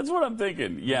 That's what I'm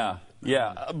thinking. Yeah.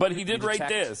 But he did write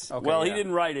this. Okay, well, he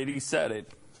didn't write it. He said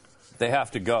it. They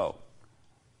have to go.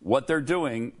 what they're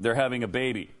doing, they're having a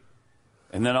baby.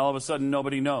 And then all of a sudden,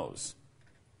 nobody knows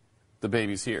the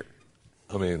baby's here.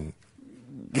 I mean,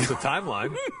 it's a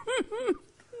timeline.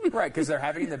 Right, because they're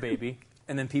having the baby,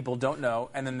 and then people don't know,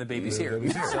 and then the baby's here.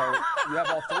 So you have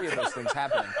all three of those things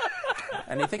happening.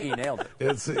 And I think he nailed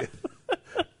it.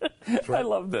 I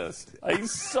love this.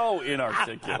 He's so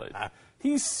inarticulate.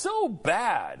 He's so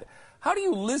bad. How do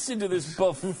you listen to this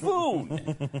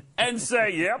buffoon and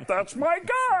say, yep, that's my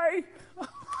guy?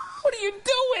 How do you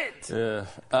do it?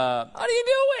 How do you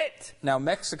do it? Now,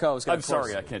 Mexico is going to... I'm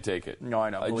sorry, I can't take it. No, I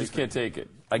know. I just can't take it.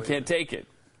 I can't take it.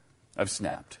 I've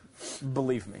snapped.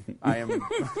 Believe me, I am...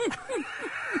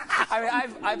 I mean,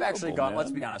 I've actually gone,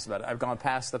 let's be honest about it, I've gone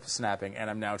past the snapping, and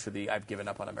I'm now to the I've given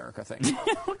up on America thing.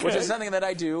 Okay. Which is something that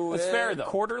I do it's fair, though.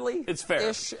 Quarterly. It's fair.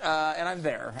 And I'm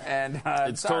there. And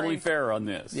it's totally fair on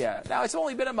this. Yeah. Now, it's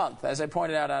only been a month. As I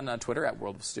pointed out on Twitter, at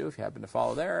World of Stew, if you happen to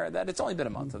follow there, that it's only been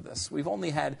a month of this. We've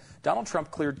only had Donald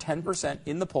Trump cleared 10%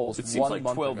 in the polls it seems like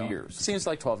month 12 ago. years. Seems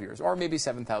like 12 years. Or maybe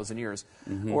 7,000 years.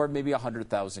 Or maybe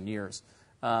 100,000 years.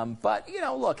 But,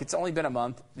 look, it's only been a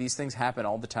month. These things happen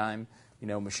all the time.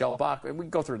 Michelle Bachmann, we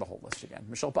can go through the whole list again.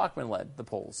 Michelle Bachmann led the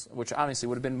polls, which honestly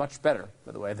would have been much better,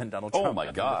 by the way, than Donald Trump. Oh,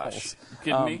 my gosh.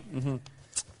 You kidding me?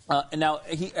 And now,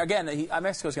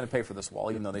 Mexico's going to pay for this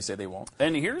wall, even though they say they won't.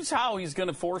 And here's how he's going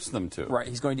to force them to. Right.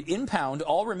 He's going to impound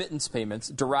all remittance payments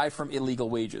derived from illegal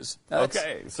wages.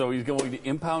 Okay, so he's going to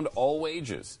impound all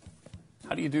wages.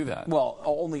 How do you do that? Well,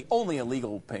 only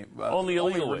illegal only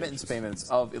remittance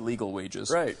payments of illegal wages.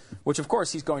 Right. Which, of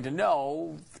course, he's going to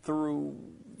know through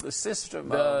the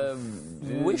system of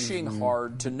wishing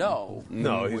hard to know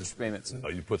which payments. No,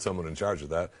 you put someone in charge of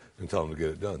that and tell them to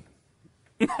get it done.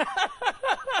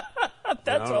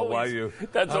 I don't know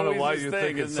why you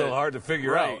think it's so hard to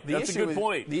figure out. That's a good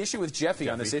point. The issue with Jeffy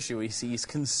on this issue, he's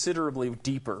considerably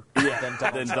deeper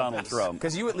than Donald Trump.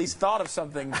 Because you at least thought of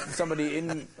somebody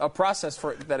in a process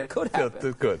for it, that it could happen. Yeah,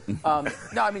 it could.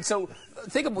 No, I mean, so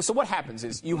what happens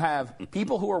is you have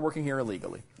people who are working here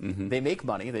illegally. They make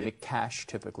money. They make cash,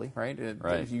 typically, right?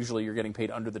 Usually you're getting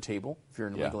paid under the table if you're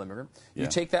an illegal immigrant. You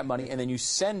take that money and then you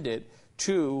send it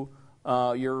to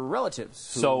your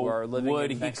relatives who are living in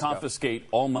Mexico. Would he confiscate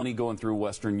all money going through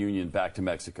Western Union back to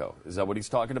Mexico? Is that what he's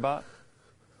talking about?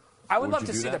 I would love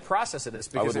to see the process of this,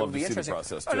 because it would be interesting.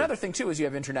 Another thing, too, is you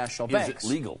have international banks.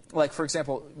 Is it legal? Like, for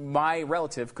example, my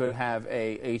relative could have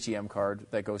a ATM card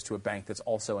that goes to a bank that's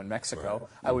also in Mexico. Right.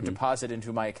 I would deposit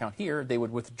into my account here. They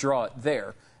would withdraw it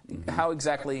there. How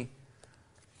exactly...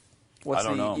 I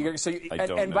don't know.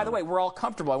 And by the way, we're all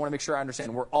comfortable. I want to make sure I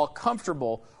understand. We're all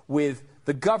comfortable with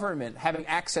the government having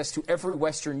access to every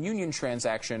Western Union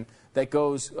transaction that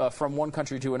goes from one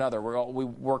country to another.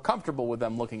 We're comfortable with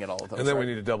them looking at all of those. And then we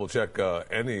need to double check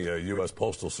any U.S.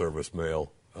 Postal Service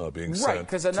mail being sent. Right,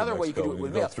 because another way you could do it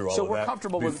with mail. So we're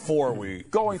comfortable with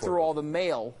going through all the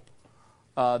mail.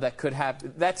 That could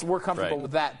happen. We're comfortable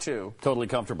with that too. Totally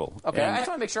comfortable. Okay, I just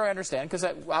want to make sure I understand, because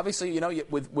obviously,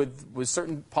 with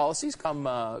certain policies come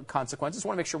consequences. I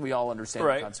want to make sure we all understand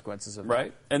the consequences of that.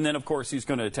 Right, and then of course he's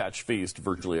going to attach fees to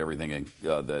virtually everything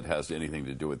that has anything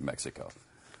to do with Mexico.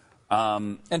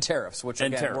 And tariffs, which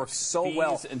again works so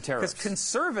well. Because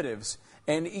conservatives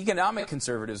and economic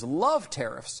conservatives love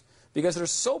tariffs because they're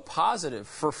so positive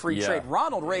for free trade.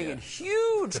 Ronald Reagan,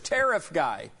 huge tariff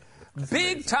guy.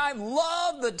 Big time,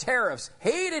 loved the tariffs.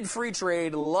 Hated free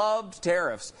trade, loved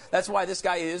tariffs. That's why this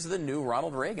guy is the new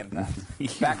Ronald Reagan. He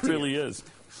really is.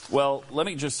 Well, let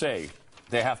me just say,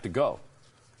 they have to go,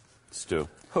 Stu.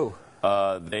 Who?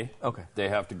 They. Okay. They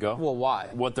have to go. Well, why?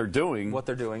 What they're doing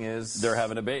is... They're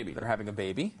having a baby. They're having a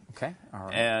baby. Okay. All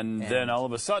right. And then all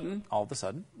of a sudden...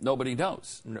 Nobody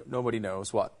knows. Nobody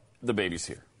knows what? The baby's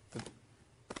here.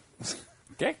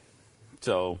 Okay.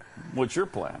 So, what's your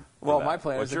plan? Well, my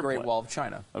plan is the Great Wall of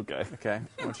China. Okay. Okay.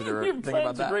 I want you to think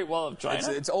about that. The Great Wall of China?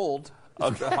 It's old.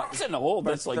 Okay. It's old.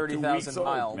 That's like 30,000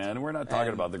 miles. Man, we're not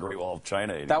talking about the Great Wall of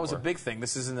China anymore. That was a big thing.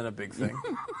 This isn't a big thing.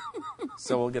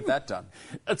 So we'll get that done.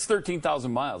 That's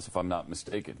 13,000 miles, if I'm not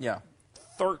mistaken. Yeah.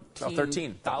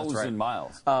 13,000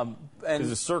 miles.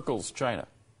 Because it circles China.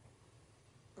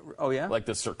 Oh, yeah? Like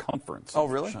the circumference. Oh,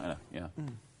 really? Of China. Yeah.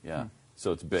 Yeah.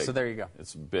 So it's big. So there you go.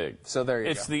 It's big. So there you go.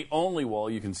 It's the only wall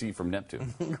you can see from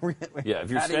Neptune. Really? Yeah,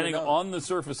 if you're standing on the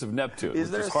surface of Neptune, which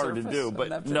is hard to do,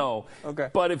 but no.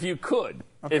 Okay. But if you could,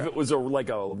 if it was like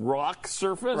a rock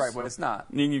surface, right, but it's not.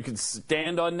 Then you could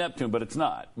stand on Neptune, but it's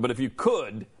not. But if you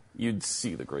could, you'd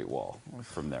see the Great Wall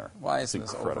from there. Why isn't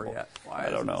it's this incredible. over yet? I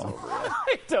don't know.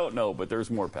 I don't know, but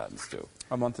there's more patents too.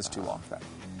 A month is too long, Pat.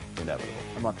 Inevitable.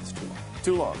 A month is too long.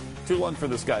 Too long. Too long for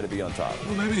this guy to be on top.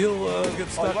 Well, maybe he'll get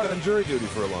stuck on jury duty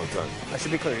for a long time. I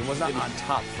should be clear. He was not on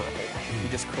top for a whole month. He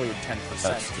just cleared 10%.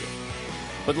 That's true.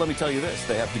 But let me tell you this: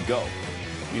 they have to go.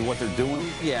 I mean, what they're doing?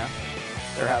 Yeah.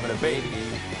 They're having a baby.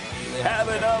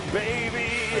 Having a baby.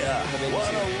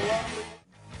 What a lovely.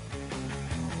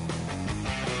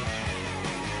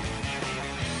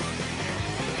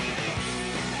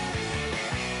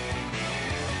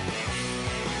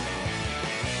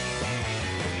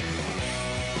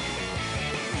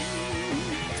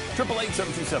 Triple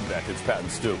 8-727 back. It's Pat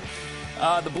and Stu.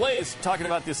 The Blaze talking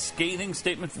about this scathing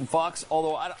statement from Fox.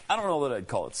 Although I don't know that I'd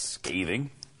call it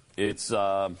scathing. It's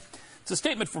a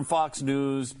statement from Fox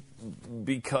News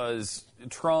because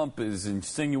Trump is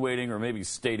insinuating or maybe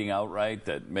stating outright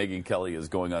that Megyn Kelly is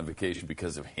going on vacation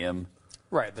because of him.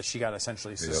 Right, that she got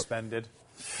essentially suspended,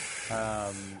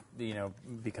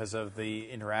 because of the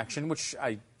interaction, which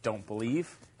I don't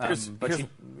believe. But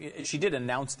she did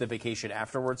announce the vacation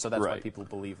afterwards, so that's why people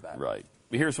believe that. Right.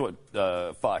 Here's what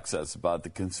Fox says about the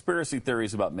conspiracy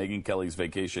theories about Megyn Kelly's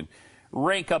vacation.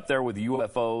 Rank up there with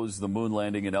UFOs, the moon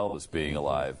landing, and Elvis being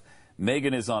alive.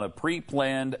 Megyn is on a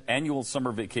pre-planned annual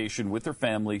summer vacation with her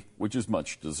family, which is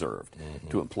much deserved. Mm-hmm.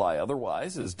 To imply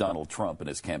otherwise, as Donald Trump and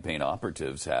his campaign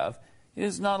operatives have,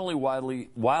 is not only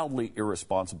wildly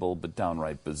irresponsible, but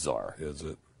downright bizarre. Is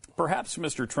it? Perhaps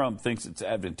Mr. Trump thinks it's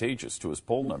advantageous to his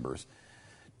poll numbers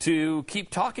to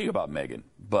keep talking about Megyn,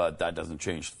 but that doesn't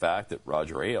change the fact that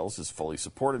Roger Ailes has fully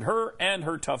supported her and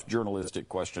her tough journalistic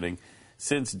questioning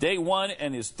since day one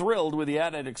and is thrilled with the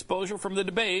added exposure from the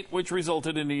debate, which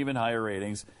resulted in even higher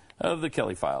ratings of the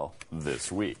Kelly File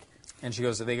this week. And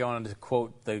they go on to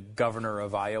quote the governor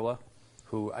of Iowa,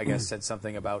 who I guess said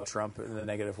something about Trump in a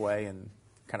negative way and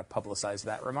kind of publicized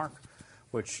that remark,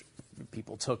 which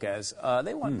people took as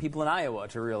they want people in Iowa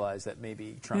to realize that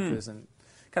maybe Trump isn't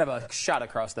kind of a shot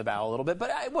across the bow a little bit,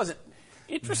 but it wasn't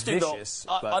interesting vicious,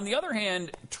 though. On the other hand,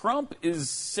 Trump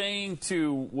is saying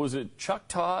to, was it Chuck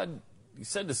Todd? He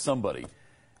said to somebody,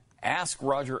 ask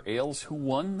Roger Ailes who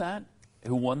won that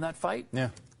fight. Yeah.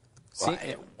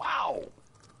 Wow.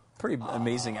 Pretty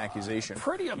amazing accusation.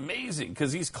 Pretty amazing,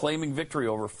 because he's claiming victory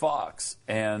over Fox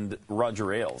and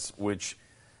Roger Ailes, which,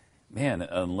 man,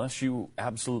 unless you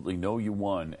absolutely know you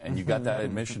won and you got that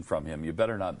admission from him, you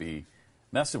better not be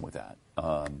messing with that.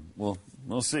 We'll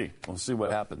see. We'll see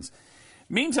what happens.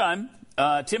 Meantime,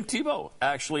 Tim Tebow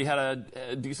actually had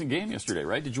a decent game yesterday,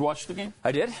 right? Did you watch the game?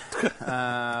 I did,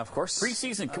 of course.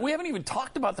 Preseason. We haven't even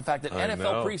talked about the fact that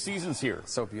NFL preseason's here.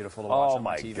 So beautiful to watch on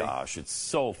TV. Oh, my gosh. It's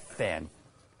so fantastic.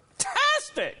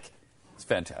 It's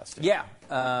fantastic. Yeah.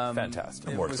 Fantastic.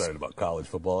 I'm more excited about college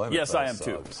football. Yes, I am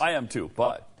too. I am too.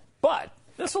 But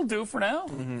this will do for now.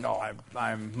 Mm-hmm. Oh,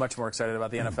 I'm much more excited about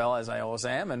the NFL, as I always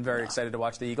am, and very excited to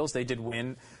watch the Eagles. They did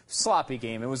win. Sloppy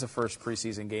game. It was the first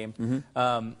preseason game.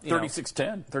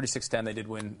 36-10. 36-10, they did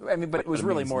win. I mean, but it was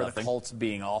really more the Colts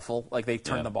being awful. Like, they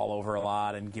turned the ball over a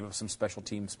lot and gave up some special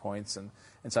teams points and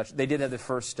such. They did have the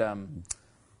first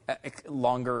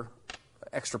longer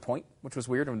extra point, which was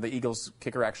weird. And the Eagles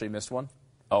kicker actually missed one.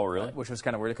 Oh, really? Which was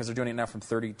kind of weird because they're doing it now from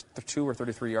 32 or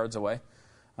 33 yards away.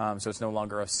 So it's no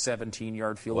longer a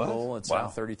 17-yard field goal. It's now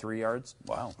 33 yards.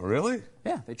 Wow. Really?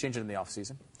 Yeah, they changed it in the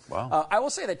offseason. Wow. I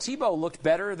will say that Tebow looked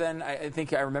better than I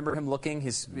think I remember him looking. He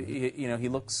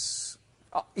looks.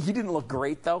 He didn't look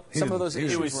great, though. Some of those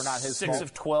issues were not his fault. 6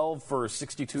 of 12 for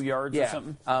 62 yards or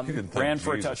something? He didn't ran thank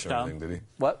for Jesus a touchdown. Or anything, did he?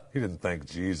 What? He didn't thank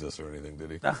Jesus or anything, did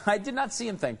he? I did not see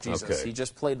him thank Jesus. Okay. He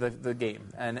just played the game.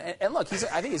 And look,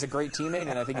 I think he's a great teammate,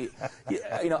 and I think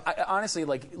I honestly,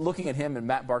 like, looking at him, and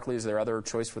Matt Barkley is their other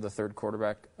choice for the third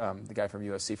quarterback, the guy from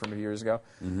USC from a few years ago.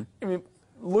 Mm-hmm. I mean,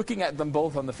 looking at them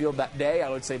both on the field that day, I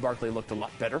would say Barkley looked a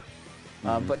lot better.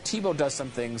 But Tebow does some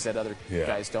things that other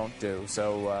guys don't do.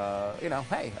 So,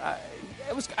 hey,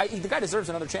 the guy deserves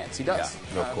another chance. He does.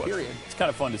 Yeah, no question. Period. It's kind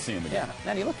of fun to see him again.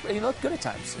 Yeah, and he looked good at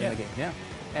times in the game. Yeah,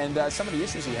 and some of the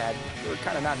issues he had were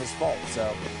kind of not his fault.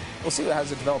 So we'll see how it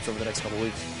develops over the next couple of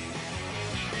weeks.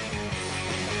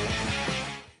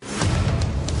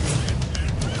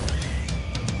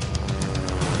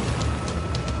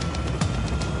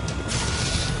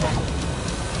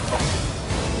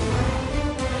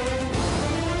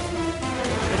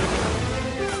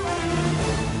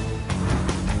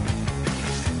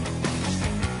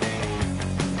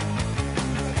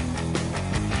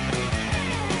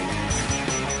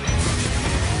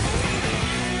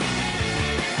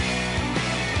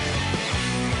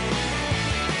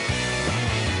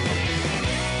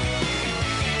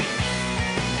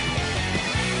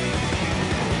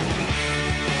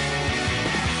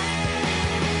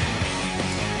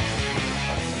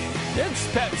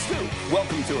 Sports, Pat and Stu,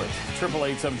 welcome to it.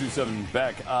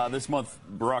 888-727-BECK. This month,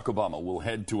 Barack Obama will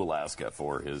head to Alaska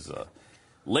for his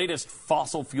latest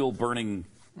fossil fuel burning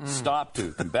stop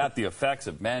to combat the effects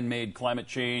of man-made climate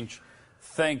change.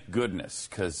 Thank goodness,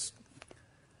 because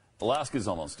Alaska's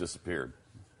almost disappeared.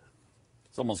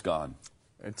 It's almost gone.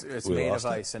 It's made of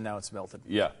ice, and now it's melted.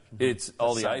 Yeah, it's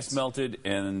all the ice melted,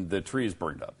 and the trees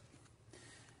burned up.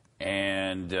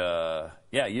 And,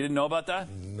 yeah, you didn't know about that?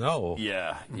 No.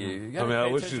 Yeah. I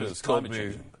wish you'd just told me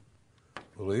a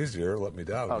little easier, let me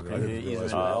down. Okay. I didn't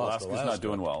realize we lost Alaska's not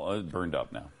doing well. It burned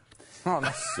up now. Oh,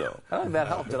 no. So I don't think that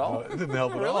helped at all. It didn't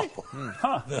help at all.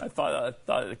 Huh. I thought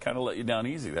it kind of let you down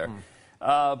easy there.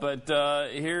 But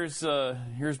here's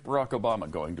Barack Obama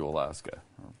going to Alaska.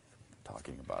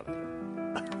 Talking about it.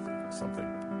 Something.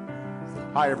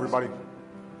 Hi, everybody. Hi,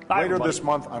 Later everybody. this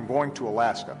month, I'm going to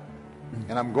Alaska.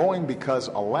 And I'm going because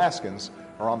Alaskans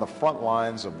are on the front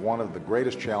lines of one of the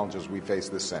greatest challenges we face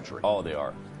this century. Oh, they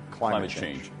are. Climate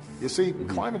change. You see,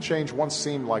 climate change once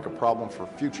seemed like a problem for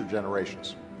future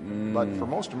generations. But for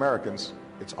most Americans,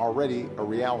 it's already a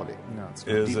reality. No, it's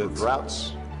Deeper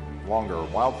droughts, longer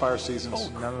wildfire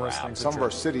seasons. None of those things are Some of true.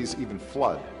 our cities even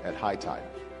flood at high tide.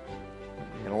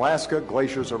 In Alaska,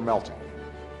 glaciers are melting.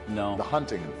 No. The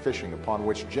hunting and fishing upon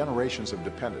which generations have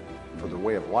depended for their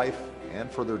way of life and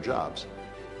for their jobs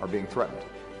are being threatened.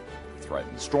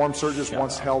 Storm surges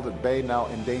once held at bay now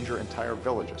endanger entire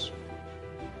villages.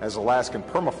 As Alaskan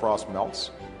permafrost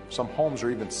melts, some homes are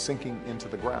even sinking into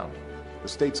the ground. The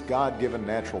state's God-given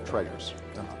natural treasures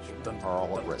are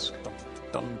all at risk.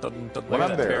 When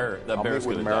I'm there, I'll meet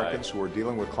with Americans who are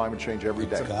dealing with climate change every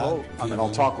day. And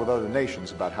I'll talk with other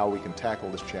nations about how we can tackle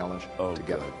this challenge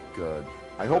together. Good.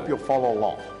 I hope you'll follow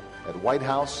along at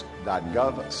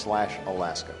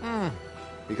whitehouse.gov/Alaska.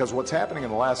 Because what's happening in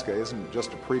Alaska isn't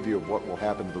just a preview of what will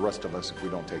happen to the rest of us if we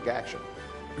don't take action.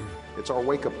 It's our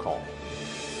wake-up call.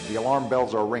 The alarm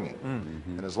bells are ringing.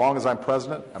 And as long as I'm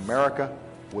president, America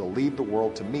will lead the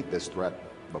world to meet this threat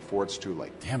before it's too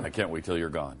late. Damn, I can't wait till you're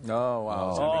gone. Oh, wow.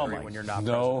 It's gonna be great when you're not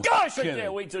president. Gosh, I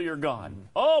can't wait till you're gone.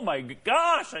 Oh, my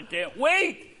gosh, I can't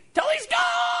wait till he's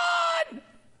gone!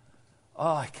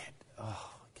 Oh, I can't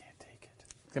take it.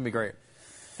 It's going to be great.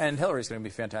 And Hillary's going to be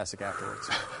fantastic afterwards.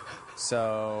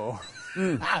 So,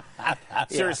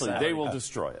 Seriously, they will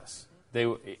destroy us.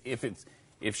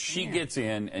 If she gets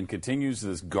in and continues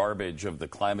this garbage of the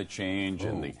climate change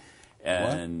and the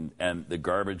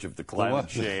garbage of the climate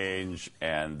change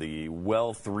and the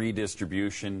wealth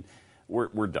redistribution,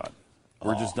 we're done.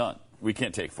 We're just done. We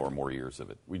can't take 4 more years of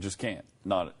it. We just can't.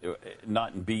 Not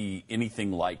be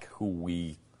anything like who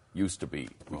we used to be.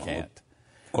 We can't.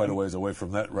 Quite a ways away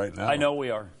from that right now. I know we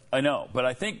are. I know. But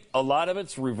I think a lot of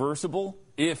it's reversible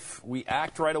if we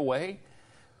act right away.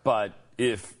 But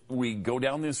if we go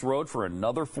down this road for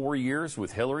another 4 years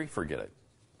with Hillary, forget it.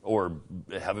 Or,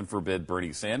 heaven forbid,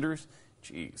 Bernie Sanders,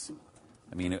 geez.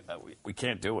 I mean, we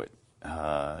can't do it.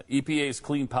 EPA's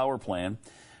Clean Power Plan,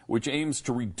 which aims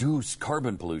to reduce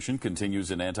carbon pollution,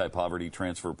 continues an anti-poverty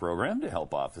transfer program to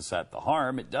help offset the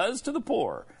harm it does to the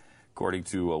poor, according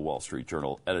to a Wall Street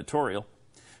Journal editorial.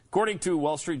 According to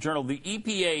Wall Street Journal, the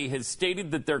EPA has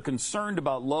stated that they're concerned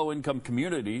about low-income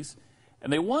communities,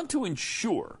 and they want to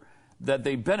ensure that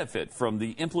they benefit from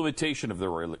the implementation of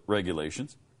their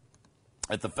regulations.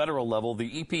 At the federal level,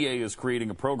 the EPA is creating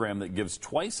a program that gives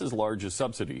twice as large a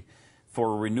subsidy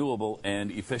for renewable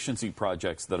and efficiency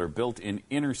projects that are built in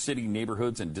inner-city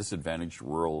neighborhoods and disadvantaged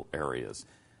rural areas.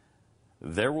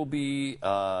 There will be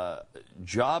job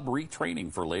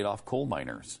retraining for laid-off coal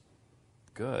miners.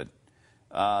 Good.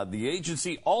 The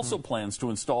agency also plans to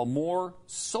install more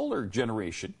solar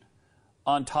generation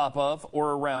on top of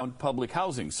or around public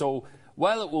housing. So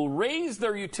while it will raise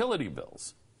their utility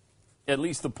bills, at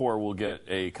least the poor will get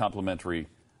a complimentary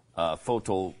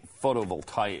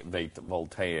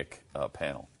photovoltaic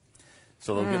panel.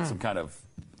 So they'll get some kind of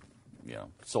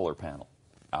solar panel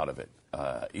out of it,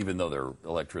 even though their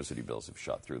electricity bills have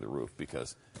shot through the roof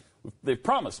because they've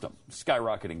promised them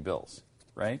skyrocketing bills,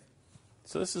 right?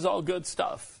 So this is all good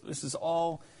stuff. This is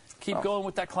all keep going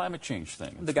with that climate change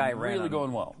thing. It's really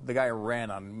going well. The guy ran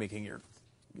on making your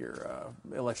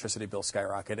electricity bill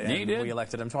skyrocket, and we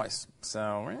elected him twice.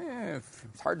 So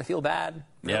it's hard to feel bad,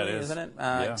 really, isn't it?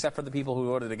 Except for the people who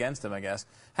voted against him, I guess.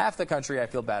 Half the country I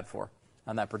feel bad for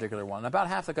on that particular one. About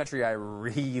half the country I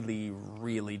really,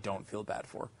 really don't feel bad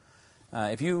for.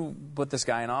 If you put this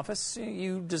guy in office,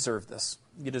 you deserve this.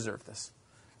 You deserve this.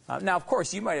 Now, of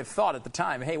course, you might have thought at the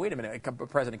time, hey, wait a minute, a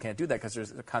president can't do that because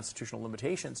there's constitutional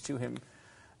limitations to him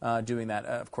doing that.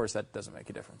 Of course, that doesn't make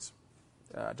a difference.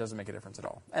 It doesn't make a difference at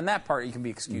all. And that part you can be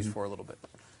excused for a little bit.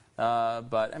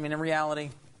 But, I mean, in reality,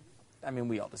 I mean,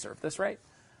 we all deserve this, right?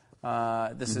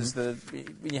 This is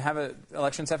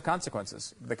elections have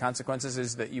consequences. The consequences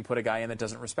is that you put a guy in that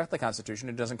doesn't respect the Constitution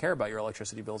and doesn't care about your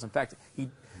electricity bills. In fact,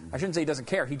 I shouldn't say he doesn't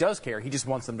care. He does care. He just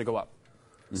wants them to go up.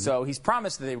 So he's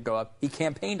promised that they would go up. He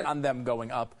campaigned on them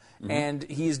going up, and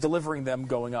he is delivering them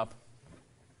going up.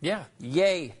 Yeah.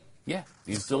 Yay. Yeah.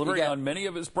 He's delivering on many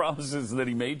of his promises that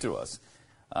he made to us.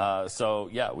 So,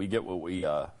 yeah, we get what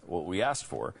we asked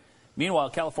for. Meanwhile,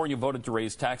 California voted to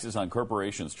raise taxes on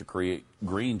corporations to create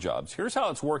green jobs. Here's how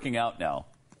it's working out now,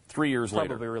 3 years later.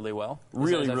 Probably really well.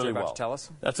 Really, is that really about well. To tell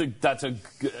us? It's a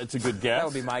good guess. That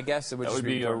would be my guess. That would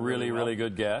be a really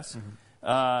good guess.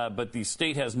 But the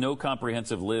state has no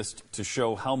comprehensive list to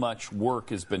show how much work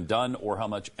has been done or how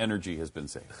much energy has been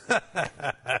saved.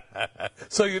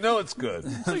 So you know it's good.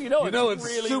 So you know it's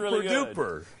really, super really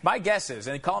duper. Good. My guess is,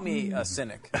 and call me a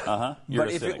cynic, You're but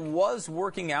a if cynic. it was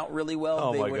working out really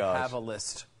well, they would have a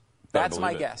list. That's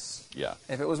my guess. Yeah.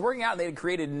 If it was working out and they had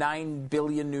created 9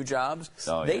 billion new jobs,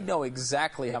 they'd know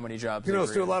exactly how many jobs they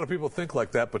created. A lot of people think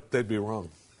like that, but they'd be wrong.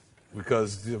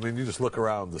 Because, I mean, you just look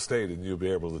around the state and you'll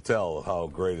be able to tell how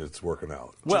great it's working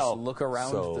out. Well, look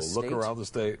around the state. So look around the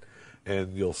state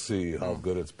and you'll see how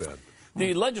good it's been.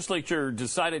 The legislature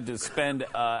decided to spend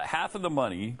half of the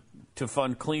money to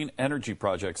fund clean energy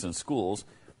projects in schools,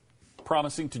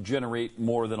 promising to generate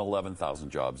more than 11,000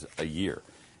 jobs a year.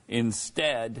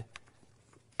 Instead,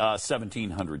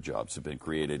 1,700 jobs have been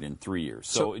created in 3 years.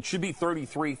 So it should be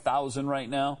 33,000 right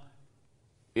now.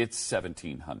 It's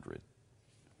 1,700.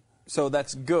 So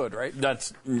that's good, right?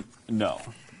 That's no,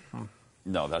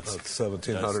 that's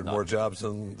 1,700 more jobs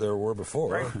than there were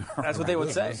before. Right. That's what they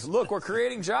would say. Look, we're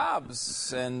creating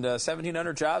jobs, and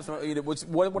 1,700 jobs.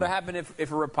 What would have happened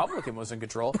if a Republican was in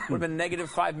control? It would have been negative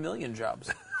 5 million jobs.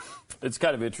 It's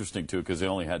kind of interesting too because they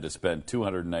only had to spend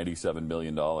 $297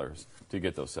 million to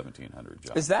get those 1,700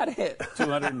 jobs. Is that it?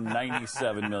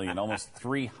 $297 million, almost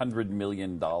 $300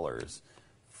 million.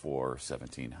 For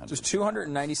 1,700. Just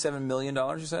 $297 million,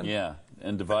 you said? Yeah,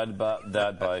 and divided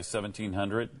that by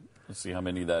 1,700. Let's see how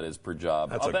many that is per job.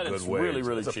 That's a good wage. Really,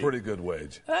 really That's cheap. a pretty good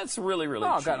wage. That's really, really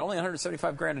cheap. Oh, God, only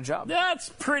 $175,000 a job. That's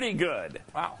pretty good.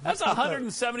 Wow. That's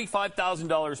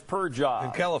 $175,000 per job.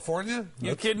 In California?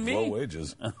 You kidding me? Low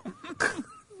wages.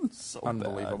 So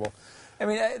unbelievable. Bad. I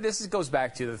mean, this goes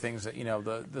back to the things that,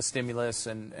 the stimulus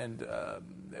and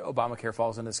Obamacare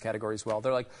falls into this category as well.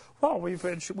 They're like, well, we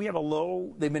have a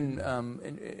low, they've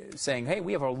been saying, hey,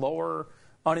 we have a lower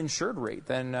uninsured rate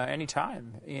than any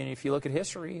time. And if you look at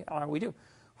history, we do.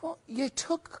 Well, you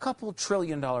took a couple $1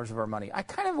 trillion of our money. I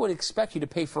kind of would expect you to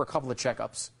pay for a couple of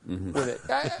checkups with it.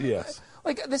 Yes.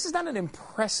 Like, this is not an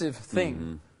impressive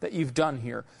thing that you've done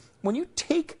here. When you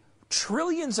take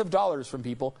trillions of dollars from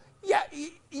people,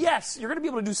 yes, you're going to be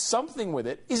able to do something with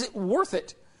it. Is it worth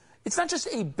it? It's not just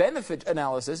a benefit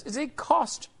analysis. It's a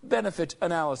cost-benefit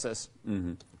analysis.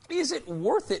 Is it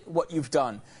worth it, what you've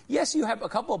done? Yes, you have a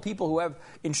couple of people who have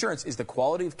insurance. Is the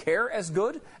quality of care as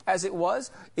good as it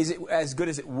was? Is it as good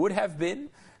as it would have been?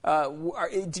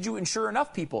 Did you insure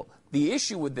enough people? The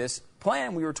issue with this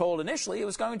plan, we were told initially, it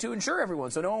was going to insure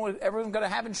everyone, so everyone's going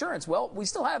to have insurance. Well, we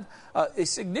still have a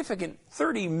significant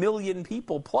 30 million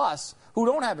people plus who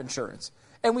don't have insurance.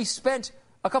 And we spent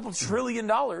a couple $1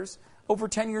 trillion over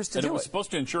 10 years to do it. And it was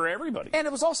supposed to insure everybody. And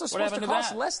it was also supposed to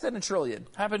cost less than $1 trillion.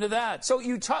 What happened to that? So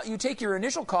you take your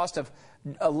initial cost of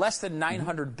less than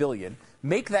 $900 billion,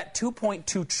 make that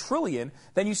 $2.2 trillion,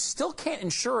 then you still can't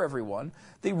insure everyone.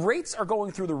 The rates are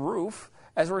going through the roof,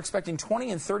 as we're expecting 20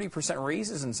 and 30%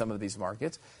 raises in some of these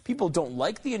markets. People don't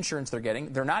like the insurance they're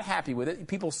getting. They're not happy with it.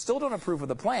 People still don't approve of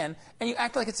the plan, and you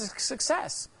act like it's a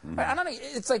success.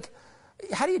 It's like,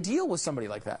 how do you deal with somebody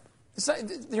like that?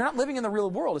 You're not living in the real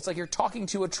world. It's like you're talking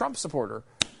to a Trump supporter.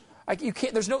 You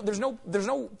can't. There's no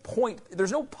point.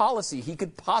 There's no policy he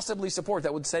could possibly support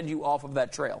that would send you off of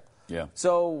that trail. Yeah.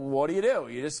 So what do?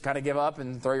 You just kind of give up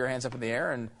and throw your hands up in the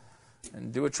air and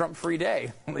do a Trump-free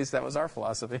day. At least that was our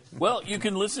philosophy. Well, you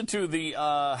can listen to the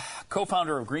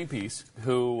co-founder of Greenpeace,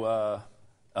 who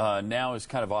now is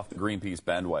kind of off the Greenpeace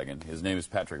bandwagon. His name is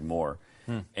Patrick Moore,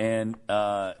 and.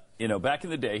 Back in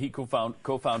the day, he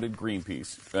co-founded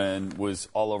Greenpeace and was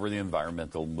all over the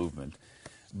environmental movement.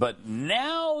 But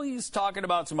now he's talking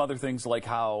about some other things like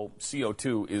how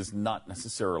CO2 is not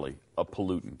necessarily a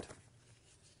pollutant.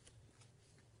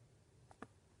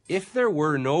 If there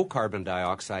were no carbon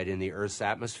dioxide in the Earth's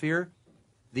atmosphere,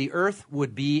 the Earth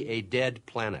would be a dead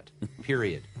planet,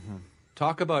 period.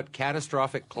 Talk about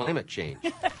catastrophic climate change.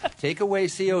 Take away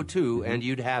CO2 and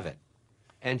you'd have it.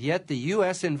 And yet the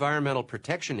U.S. Environmental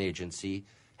Protection Agency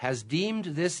has deemed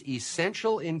this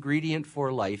essential ingredient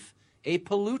for life a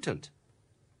pollutant.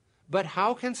 But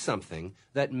how can something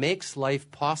that makes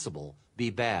life possible be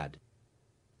bad?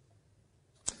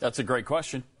 That's a great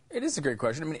question. It is a great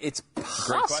question. I mean, it's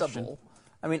possible.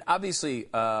 I mean, obviously,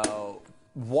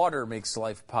 water makes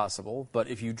life possible, but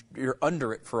if you're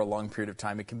under it for a long period of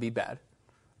time, it can be bad.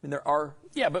 I mean, there are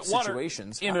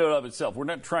situations. Water, in and of itself, we're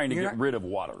not trying to get rid of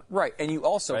water. Right, and you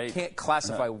also can't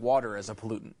classify water as a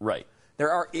pollutant. Right. There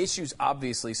are issues,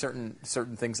 obviously, certain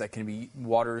things that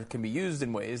water can be used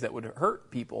in ways that would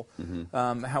hurt people.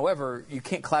 However, you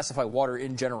can't classify water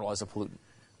in general as a pollutant.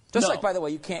 Just like, by the way,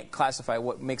 you can't classify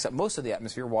what makes up most of the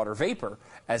atmosphere, water vapor,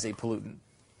 as a pollutant.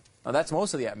 Now, that's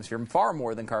most of the atmosphere, far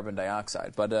more than carbon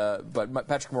dioxide. But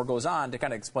Patrick Moore goes on to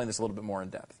kind of explain this a little bit more in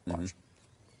depth.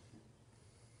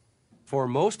 For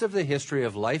most of the history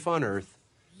of life on Earth,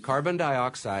 carbon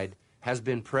dioxide has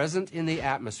been present in the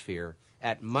atmosphere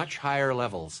at much higher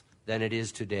levels than it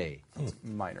is today.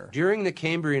 Minor. During the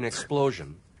Cambrian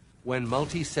explosion, when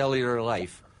multicellular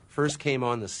life first came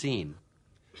on the scene,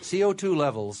 CO2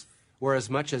 levels were as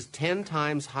much as 10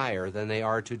 times higher than they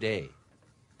are today.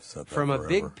 From a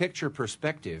big picture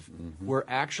perspective, we're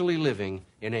actually living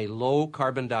in a low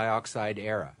carbon dioxide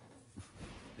era.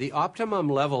 The optimum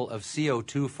level of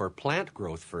CO2 for plant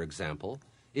growth, for example,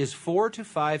 is 4 to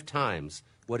 5 times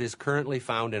what is currently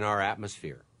found in our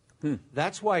atmosphere.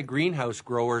 That's why greenhouse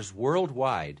growers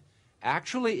worldwide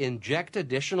actually inject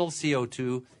additional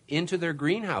CO2 into their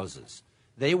greenhouses.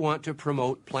 They want to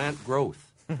promote plant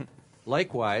growth.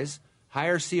 Likewise,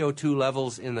 higher CO2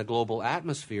 levels in the global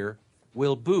atmosphere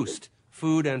will boost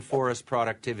food and forest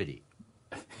productivity.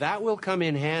 That will come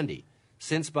in handy,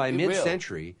 since by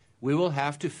mid-century, we will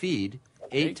have to feed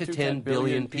 8 to 10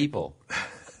 billion people.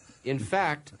 In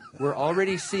fact, we're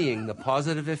already seeing the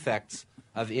positive effects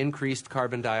of increased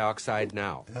carbon dioxide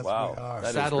now. Wow.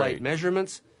 Satellite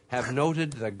measurements have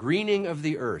noted the greening of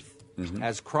the Earth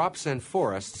as crops and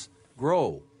forests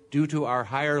grow due to our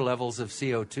higher levels of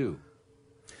CO2.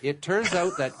 It turns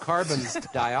out that carbon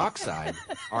dioxide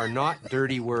are not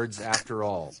dirty words after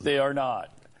all. They are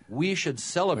not. We should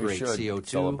celebrate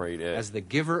CO2 as the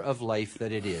giver of life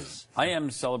that it is. I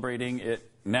am celebrating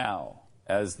it now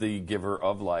as the giver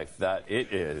of life that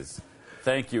it is.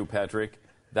 Thank you, Patrick.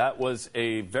 That was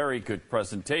a very good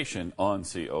presentation on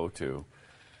CO2.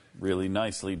 Really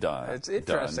nicely done. It's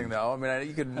interesting, though. I mean,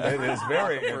 you could. It is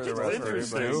very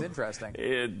interesting. It's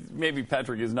interesting. Maybe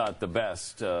Patrick is not the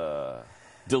best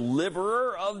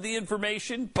deliverer of the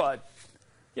information, but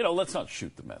let's not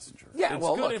shoot the messenger. Yeah, it's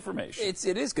good information.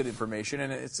 It is good information,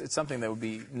 and it's something that would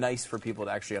be nice for people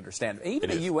to actually understand. And even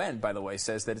the UN, by the way,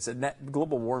 says that it's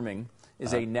global warming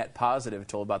is a net positive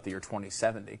until about the year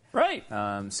 2070. Right.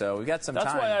 So we got some time.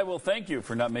 That's why I will thank you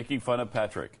for not making fun of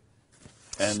Patrick.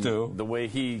 And Stu. The way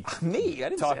he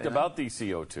talked about the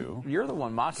CO2. You're the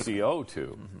one mocking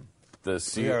CO2. The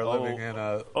CO2. We are living in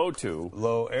a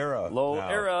low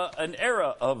era. An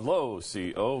era of low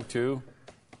CO2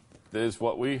 is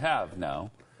what we have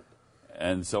now.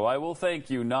 And so I will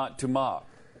thank you not to mock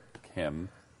him.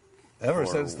 Ever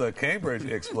since the Cambridge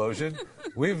explosion,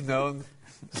 we've known...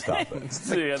 Stop it.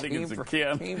 See, I think it's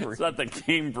not the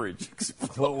Cambridge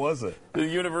explosion. What was it? The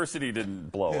university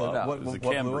didn't blow up. No, it was the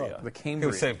Cambria. The Cambria. It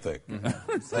was the same thing.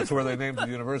 That's where they named the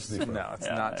university from. No, it's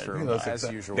not true. As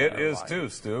usual. It is too,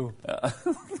 Stu.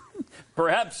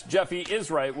 Perhaps Jeffy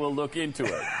is right. We'll look into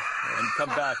it and come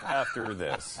back after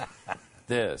this.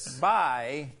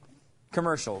 Bye.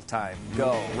 Commercial time.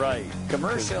 Go. Right.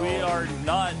 Commercial. We are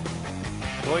not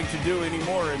going to do any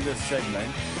more in this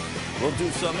segment. We'll do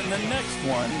some in the next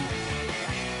one.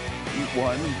 Eat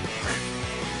one.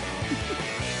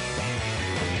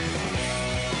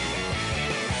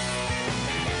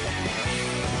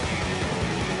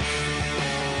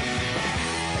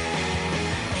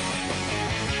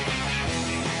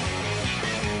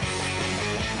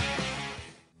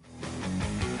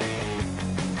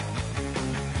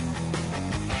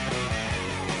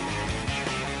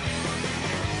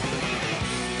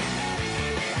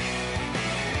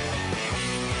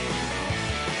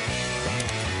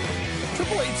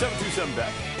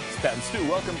 It's Pat and Stu.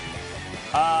 Welcome.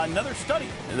 Another study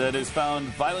that has found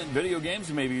violent video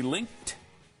games may be linked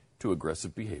to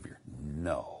aggressive behavior.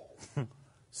 No.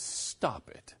 Stop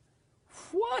it.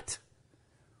 What?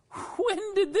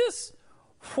 When did this?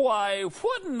 Why,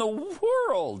 what in the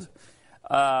world?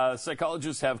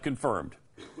 Psychologists have confirmed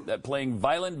that playing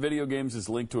violent video games is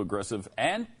linked to aggressive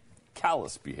and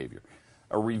callous behavior.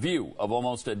 A review of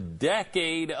almost a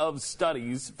decade of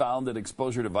studies found that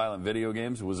exposure to violent video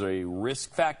games was a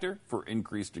risk factor for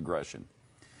increased aggression.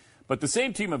 But the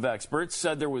same team of experts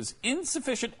said there was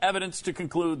insufficient evidence to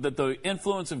conclude that the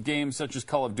influence of games such as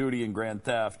Call of Duty and Grand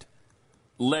Theft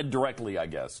led directly, I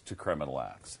guess, to criminal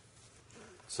acts.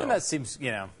 So. And that seems,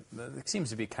 it seems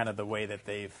to be kind of the way that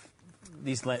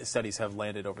these studies have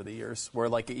landed over the years, where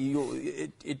like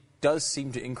it does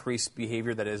seem to increase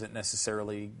behavior that isn't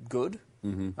necessarily good,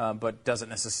 but doesn't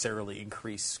necessarily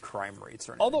increase crime rates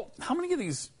or anything. Although, how many of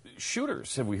these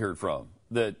shooters have we heard from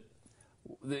that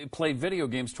they play video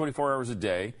games 24 hours a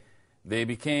day? They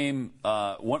became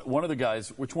one of the guys.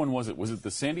 Which one was it? Was it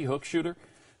the Sandy Hook shooter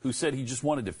who said he just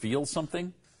wanted to feel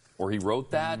something, or he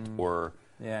wrote that, or?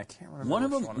 Yeah, I can't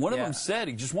remember. One of them said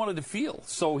he just wanted to feel,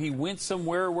 so he went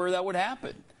somewhere where that would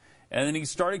happen, and then he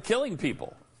started killing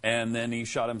people, and then he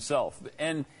shot himself.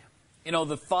 And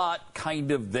the thought kind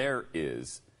of there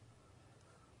is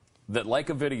that, like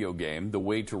a video game, the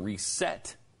way to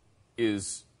reset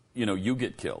is you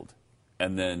get killed,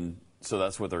 and then so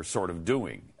that's what they're sort of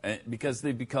doing, because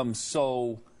they become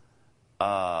so,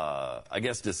 I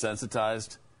guess,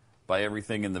 desensitized by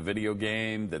everything in the video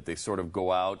game that they sort of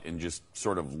go out and just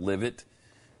sort of live it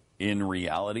in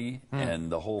reality, and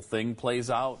the whole thing plays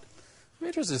out. I'm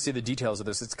interested to see the details of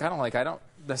this. It's kind of like I don't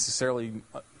necessarily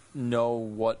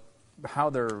know how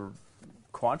they're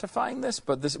quantifying this,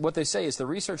 but what they say is the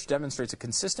research demonstrates a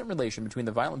consistent relation between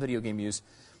the violent video game use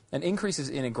and increases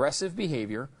in aggressive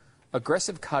behavior,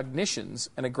 aggressive cognitions,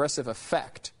 and aggressive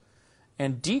affect,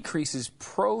 and decreases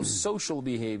pro-social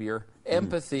behavior,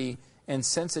 empathy, and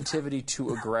sensitivity to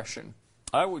aggression.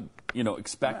 I would,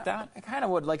 expect that. I kind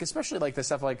of would, especially the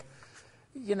stuff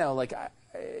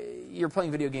you're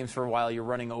playing video games for a while, you're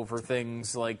running over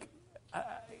things, I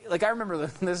remember,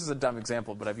 this is a dumb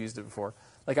example, but I've used it before.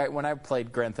 When I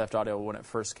played Grand Theft Auto when it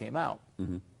first came out,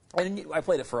 and I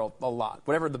played it for a lot,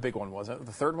 whatever the big one was. The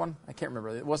third one? I can't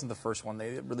remember. It wasn't the first one.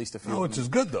 They released a few. Which is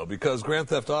good, though, because Grand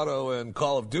Theft Auto and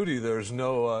Call of Duty, there's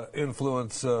no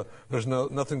influence, there's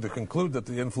nothing to conclude that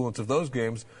the influence of those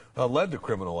games led to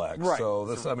criminal acts. Right. So,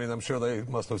 I'm sure they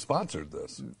must have sponsored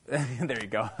this. There you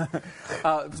go.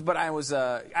 But I was,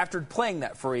 after playing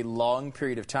that for a long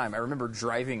period of time, I remember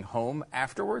driving home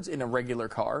afterwards in a regular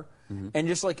car. And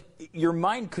just your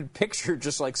mind could picture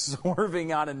just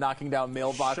swerving on and knocking down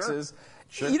mailboxes.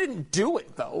 Sure. You didn't do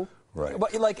it though. Right.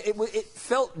 But it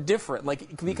felt different.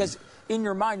 Because in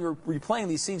your mind you're replaying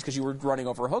these scenes because you were running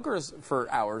over hookers for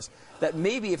hours. That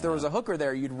maybe if there was a hooker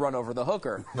there, you'd run over the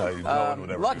hooker. No, no one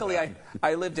would ever luckily, do that.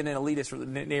 I lived in an elitist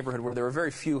neighborhood where there were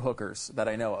very few hookers that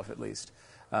I know of, at least.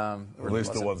 At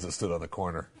least the ones that stood on the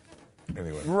corner.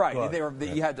 Anyway, right.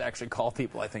 You had to actually call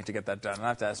people, I think, to get that done. I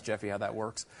have to ask Jeffy how that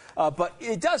works. But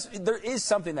it does. There is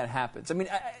something that happens. I mean,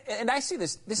 and I see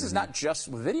this. This is not just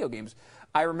with video games.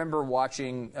 I remember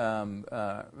watching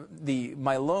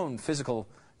my lone physical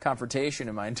confrontation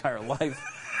in my entire life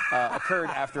occurred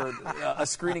after a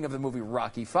screening of the movie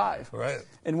Rocky V, right?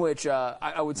 In which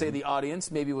I would say the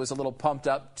audience maybe was a little pumped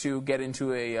up to get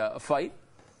into a fight,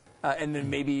 and then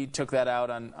maybe took that out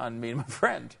on me and my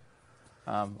friend.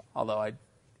 Although I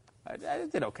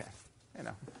did okay,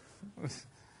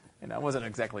 I wasn't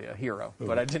exactly a hero,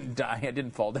 but I didn't die. I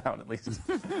didn't fall down, at least.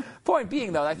 Point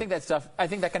being, though, I think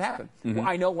that can happen.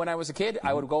 I know when I was a kid,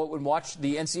 I would go and watch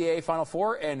the NCAA Final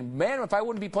Four, and man, if I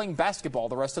wouldn't be playing basketball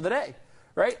the rest of the day,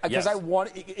 right? Because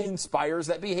it inspires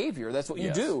that behavior. That's what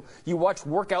you do. You watch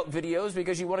workout videos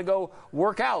because you want to go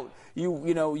work out. You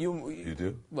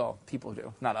do? Well, people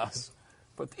do, not us.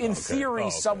 But in theory,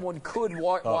 someone could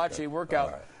watch a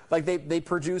workout. Right. They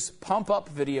produce pump-up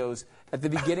videos at the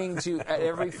beginning at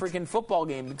every freaking football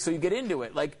game, so you get into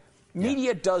it.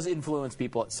 Media does influence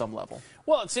people at some level.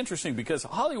 Well, it's interesting because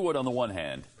Hollywood, on the one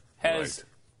hand, has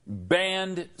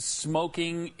banned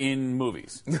smoking in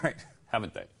movies. Right.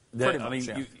 Haven't they? Pretty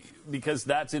much, because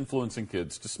that's influencing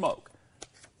kids to smoke.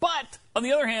 But, on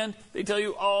the other hand, they tell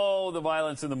you, the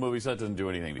violence in the movies, that doesn't do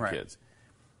anything to kids.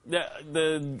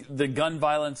 The gun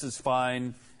violence is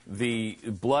fine. The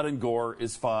blood and gore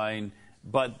is fine.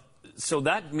 But so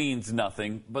that means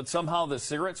nothing. But somehow the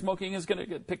cigarette smoking is going to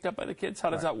get picked up by the kids.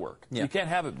 How does that work? Yeah. You can't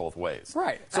have it both ways.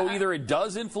 Right. So either it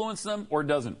does influence them or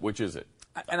doesn't. Which is it?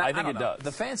 I think it does.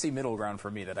 The fancy middle ground for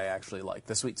me that I actually like,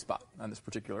 the sweet spot on this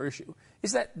particular issue,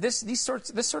 is that this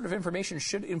sort of information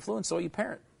should influence the way you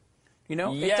parent.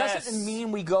 It doesn't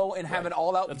mean we go and have an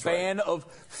all-out ban of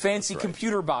fancy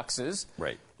computer boxes.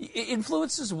 Right. It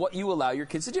influences what you allow your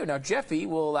kids to do. Now, Jeffy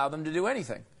will allow them to do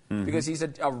anything because he's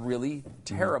a really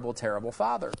terrible, terrible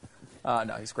father.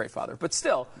 No, he's a great father, but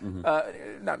still, not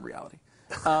in reality.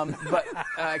 But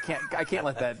I can't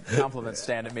let that compliment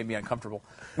stand. It made me uncomfortable.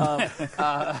 But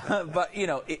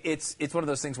it's one of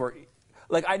those things where,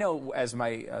 I know as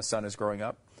my son is growing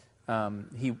up.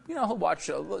 He'll watch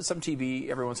some TV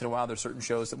every once in a while. There's certain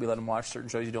shows that we let him watch, certain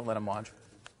shows you don't let him watch.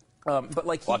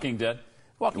 But Walking Dead.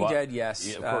 Walking Dead,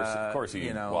 yes. Yeah, of course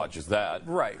he watches that.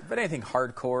 Right, but anything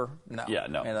hardcore, no. Yeah,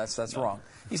 no. Yeah, that's wrong.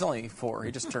 He's only 4.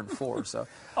 He just turned 4, so.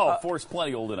 4's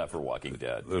plenty old enough for Walking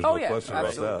Dead. There's no question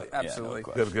about that. Absolutely.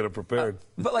 Got to get it prepared.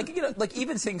 But like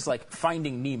even things like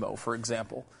Finding Nemo, for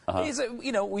example.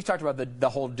 We've talked about the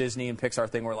whole Disney and Pixar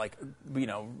thing where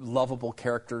lovable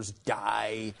characters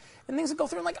die and things that go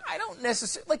through. And I don't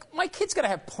necessarily my kid's got to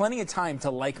have plenty of time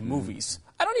to like movies.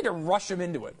 I don't need to rush him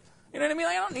into it. You know what I mean?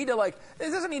 I don't need to it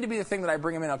doesn't need to be the thing that I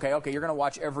bring him in. Okay, you're going to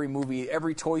watch every movie,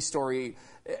 every Toy Story.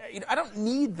 I don't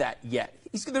need that yet.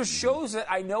 There's shows that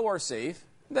I know are safe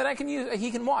that I can use.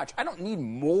 He can watch. I don't need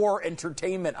more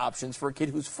entertainment options for a kid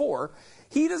who's 4.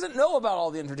 He doesn't know about all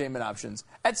the entertainment options.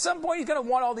 At some point, he's going to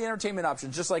want all the entertainment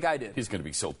options, just like I did. He's going to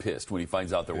be so pissed when he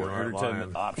finds out there were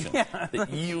entertainment options that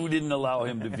you didn't allow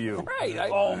him to view. Right.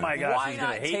 Oh, my gosh, why he's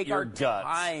going to not hate take your our guts.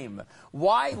 time?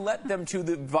 Why let them to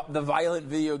the violent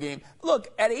video game?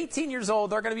 Look, at 18 years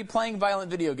old, they're going to be playing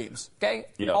violent video games, okay?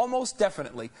 Yep. Almost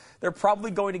definitely. They're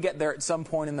probably going to get there at some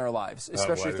point in their lives,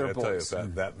 especially if they're boys.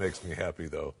 That makes me happy,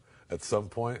 though. At some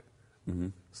point,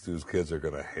 Stu's kids are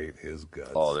going to hate his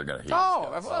guts. Oh, they're going to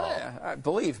hate his guts.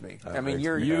 Believe me.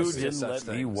 You didn't let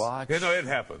me watch. Yeah, no, it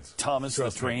happens. Thomas the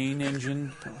Train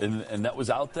Engine, and that was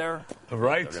out there.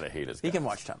 Right. They're going to hate his guts. He can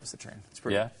watch Thomas the Train. It's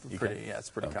pretty. It's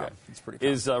pretty common. It's pretty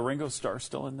common. Is Ringo Starr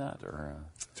still in that, or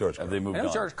George? Have they moved I know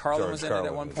on? George Carlin was in it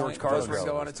at one point. George Carlin was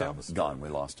Ringo on it too. Gone. We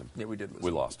lost him. Yeah, we did.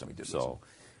 We lost him. So.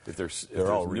 If there's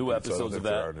all new repeats, episodes of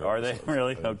that, are they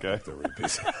really? Okay.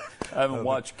 I haven't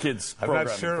watched kids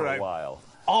programming for a while.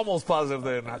 Almost positive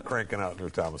they're not cranking out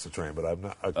new Thomas the Train, but I'm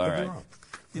not. I could be wrong.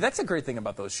 That's a great thing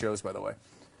about those shows, by the way,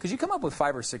 because you come up with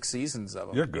 5 or 6 seasons of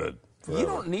them. You're good. You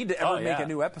don't need to ever make a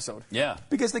new episode. Yeah.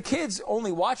 Because the kids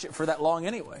only watch it for that long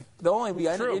anyway. They'll only be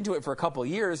into it for a couple of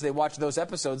years. They watch those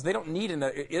episodes. They don't need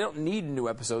new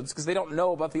episodes because they don't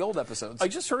know about the old episodes. I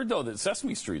just heard, though, that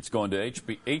Sesame Street's going to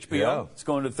HBO. Yeah. It's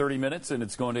going to 30 Minutes, and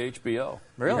it's going to HBO.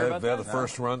 Really? The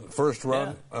first run. The first run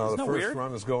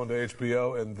is going to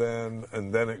HBO, and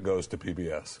then it goes to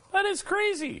PBS. That is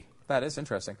crazy. That is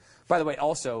interesting. By the way,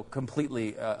 also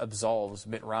completely absolves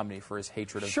Mitt Romney for his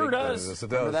hatred of Big Bird. Yes, it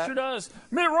does. Sure does.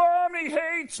 Mitt Romney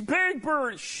hates Big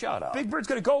Bird. Shut up. Big Bird's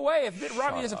going to go away if Mitt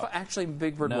Romney doesn't. Actually,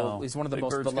 Big Bird is one of the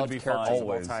most beloved characters of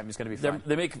all time. He's going to be fine.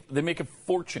 They make a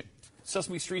fortune.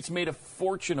 Sesame Street's made a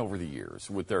fortune over the years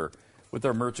with their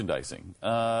merchandising.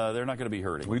 They're not going to be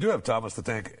hurting. We do have Thomas the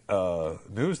Tank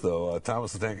news, though.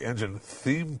 Thomas the Tank Engine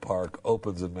theme park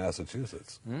opens in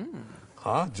Massachusetts.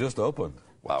 Just opened.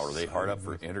 Wow, are they hard up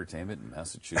for entertainment in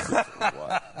Massachusetts or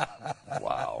what?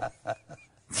 Wow.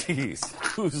 Jeez,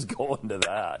 who's going to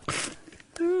that?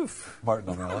 Oof. Martin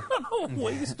O'Malley.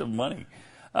 Waste of money.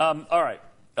 All right.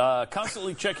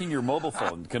 Constantly checking your mobile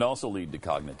phone can also lead to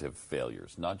cognitive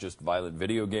failures, not just violent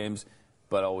video games,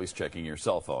 but always checking your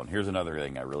cell phone. Here's another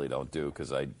thing I really don't do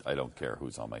because I don't care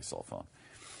who's on my cell phone.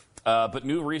 But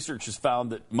new research has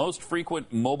found that most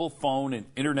frequent mobile phone and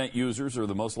internet users are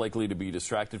the most likely to be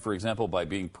distracted, for example, by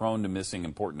being prone to missing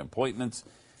important appointments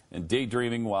and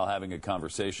daydreaming while having a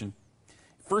conversation.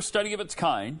 First study of its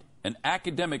kind, an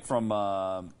academic from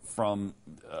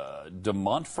De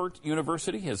Montfort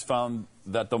University has found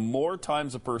that the more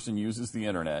times a person uses the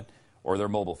internet or their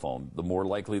mobile phone, the more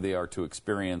likely they are to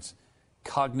experience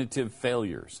cognitive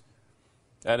failures.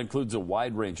 That includes a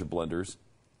wide range of blunders.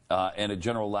 And a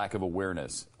general lack of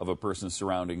awareness of a person's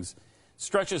surroundings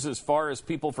stretches as far as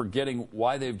people forgetting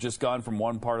why they've just gone from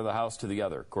one part of the house to the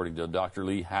other, according to Dr.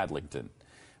 Lee Hadlington.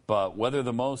 But whether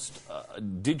the most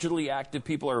digitally active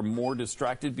people are more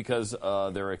distracted because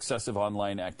their excessive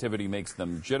online activity makes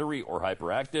them jittery or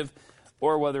hyperactive,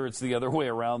 or whether it's the other way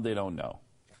around, they don't know.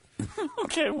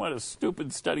 Okay, what a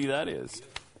stupid study that is.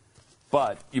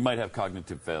 But you might have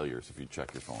cognitive failures if you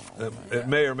check your phone all the time. It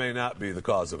may or may not be the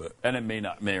cause of it. And it may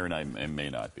not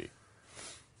be.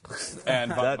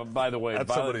 And by the way,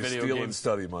 that's somebody stealing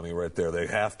study money right there. They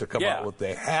have to come out with.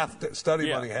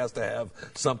 Study money has to have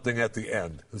something at the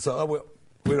end. So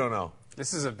we don't know.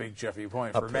 This is a big Jeffy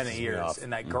point for many years. In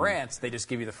that grants, they just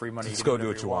give you the free money. Just go do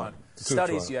what you want.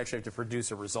 Studies, you actually have to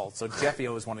produce a result. So Jeffy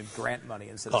always wanted grant money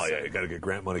instead of. Oh yeah, you got to get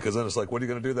grant money because then it's like, what are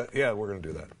you going to do that? Yeah, we're going to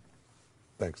do that.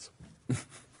 Thanks.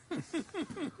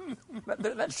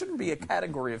 That shouldn't be a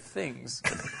category of things.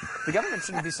 The government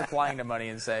shouldn't be supplying the money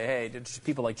and say, hey, just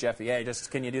people like Jeffy, hey,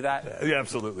 can you do that? Yeah,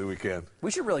 absolutely, we can.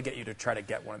 We should really get you to try to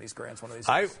get one of these grants one of these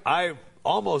days. I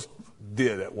almost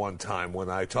did at one time when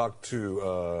I talked to,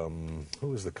 who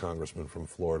was the congressman from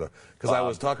Florida? Because I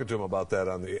was talking to him about that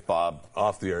on the... Bob.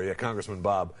 Off the air, yeah, Congressman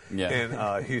Bob. Yeah.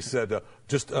 And he said,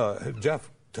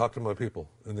 Jeff, talk to my people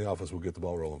in the office. We'll get the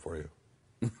ball rolling for you.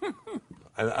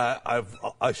 And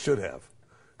I should have.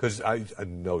 because I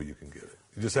know you can get it.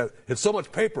 You just have, it's so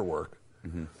much paperwork.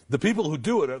 Mm-hmm. The people who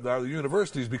do it are the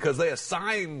universities because they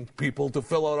assign people to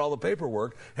fill out all the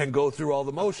paperwork and go through all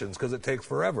the motions because it takes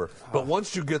forever. But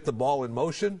once you get the ball in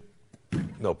motion,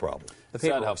 no problem. It's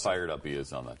sad how fired up he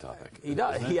is on that topic. He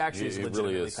does. He actually is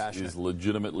legitimately really passionate. He's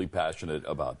legitimately passionate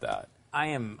about that. I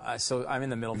am. So I'm in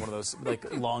the middle of one of those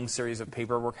like long series of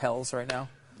paperwork hells right now.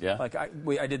 Yeah. Like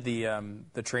I did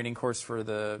the training course for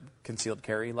the concealed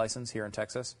carry license here in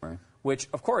Texas, right. Which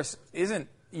of course isn't.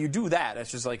 You do that.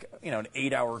 It's just like an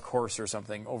 8-hour course or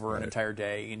something over an entire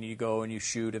day, and you go and you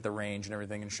shoot at the range and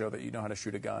everything, and show that you know how to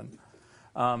shoot a gun,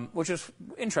 which is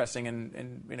interesting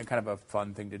and kind of a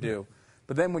fun thing to do.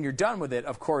 But then when you're done with it,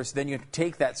 of course, then you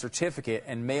take that certificate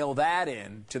and mail that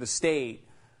in to the state,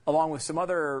 along with some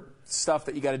other stuff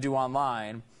that you got to do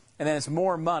online. And then it's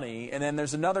more money, and then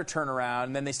there's another turnaround,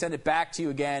 and then they send it back to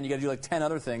you again. You got to do like 10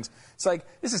 other things. It's like,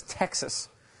 this is Texas.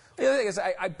 The other thing is,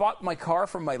 I bought my car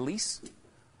from my lease.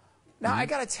 Now I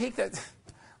got to take that.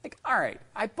 Like, all right,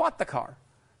 I bought the car.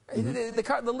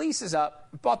 The lease is up.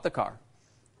 Bought the car.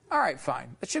 All right,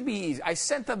 fine. It should be easy. I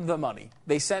sent them the money.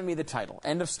 They send me the title.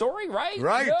 End of story, right?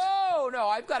 Right. No,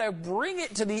 I've got to bring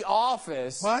it to the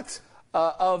office. What?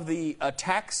 Of the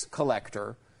tax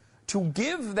collector to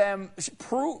give them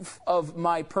proof of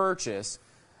my purchase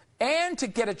and to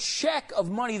get a check of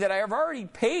money that I have already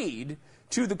paid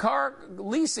to the car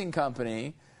leasing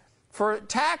company for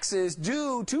taxes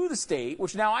due to the state,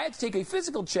 which now I have to take a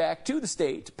physical check to the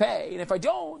state to pay. And if I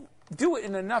don't do it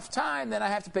in enough time, then I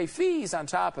have to pay fees on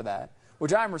top of that,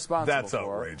 which I'm responsible for. That's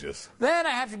outrageous. Then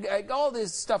I have to all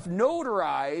this stuff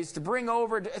notarized to bring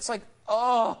over. It's like,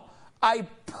 oh, I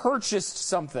purchased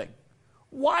something.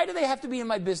 Why do they have to be in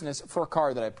my business for a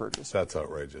car that I purchased? That's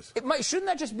outrageous. Shouldn't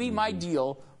that just be my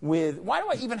deal with, why do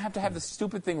I even have to have the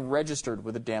stupid thing registered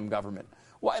with the damn government?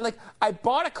 Why, like, I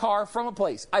bought a car from a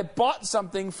place. I bought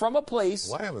something from a place,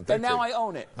 Why haven't they and now I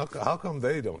own it. How come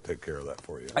they don't take care of that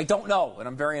for you? I don't know, and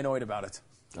I'm very annoyed about it.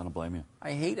 I don't blame you.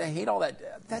 I hate all that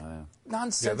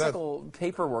nonsensical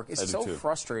paperwork. It's so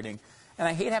frustrating, and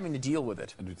I hate having to deal with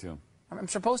it. I do too. I'm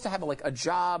supposed to have a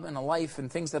job and a life and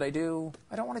things that I do.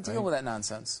 I don't want to deal with that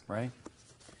nonsense. Right?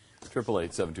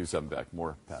 888-727-BECK.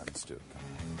 More Pat and Stu.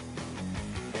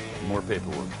 More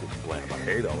paperwork to complain about. I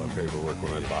hate all that paperwork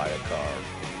when I buy a car.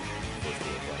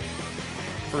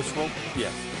 First world?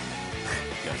 Yes.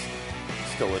 Yes.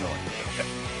 Still annoying.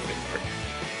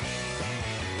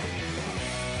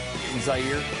 In Zaire,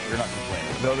 you're not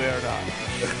complaining. No, they are not.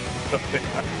 No, they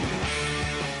are.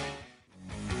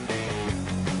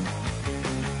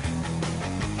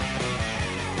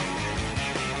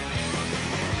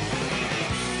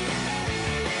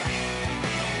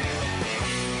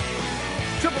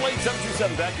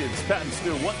 Back, it's Pat and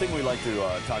Stu. One thing we like to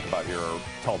talk about here are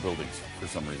tall buildings for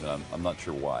some reason. I'm not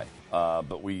sure why,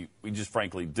 but we just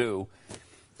frankly do.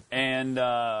 And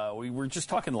we were just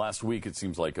talking last week, it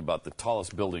seems like, about the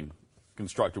tallest building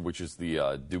constructed, which is the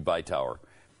Dubai Tower,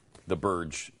 the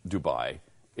Burj Dubai.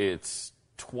 It's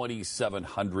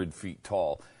 2,700 feet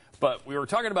tall. But we were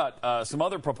talking about some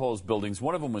other proposed buildings.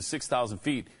 One of them was 6,000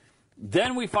 feet.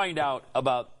 Then we find out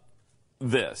about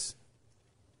this.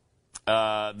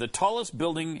 The tallest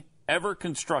building ever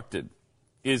constructed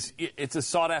it's a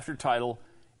sought-after title.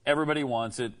 Everybody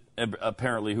wants it,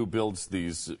 apparently, who builds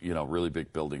these, really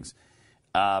big buildings.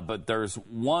 But there's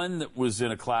one that was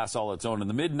in a class all its own. In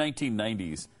the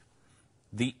mid-1990s,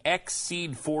 the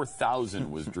Exceed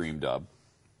 4000 was dreamed up.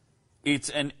 It's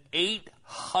an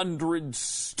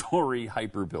 800-story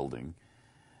hyperbuilding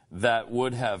that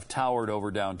would have towered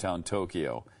over downtown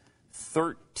Tokyo.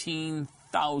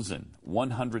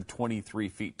 13,123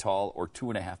 feet tall, or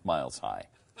 2.5 miles high.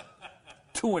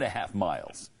 2.5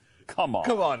 miles. Come on.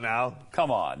 Come on now.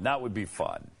 Come on. That would be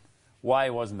fun. Why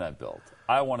wasn't that built?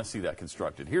 I want to see that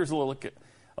constructed. Here's a look at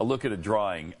a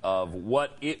drawing of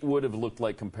what it would have looked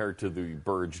like compared to the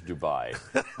Burj Dubai.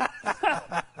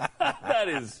 That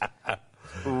is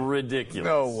ridiculous.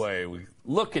 No way.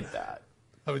 Look at that.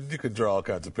 I mean, you could draw all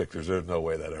kinds of pictures. There's no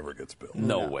way that ever gets built.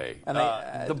 No way.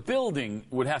 The building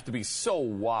would have to be so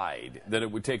wide that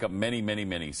it would take up many, many,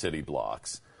 many city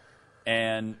blocks.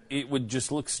 And it would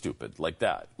just look stupid like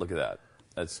that. Look at that.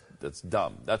 That's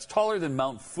dumb. That's taller than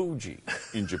Mount Fuji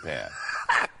in Japan.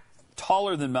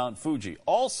 Taller than Mount Fuji.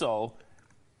 Also,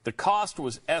 the cost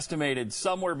was estimated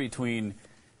somewhere between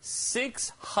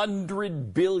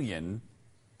 $600 billion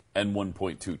and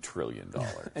 $1.2 trillion.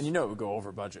 And it would go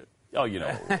over budget. Oh,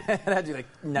 That'd be like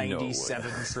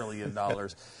 $97 trillion.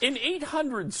 In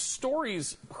 800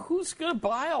 stories, who's going to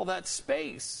buy all that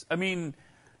space? I mean,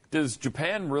 does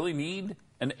Japan really need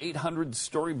an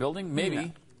 800-story building? Maybe.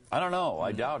 No. I don't know.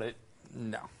 I doubt it.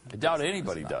 No. I doubt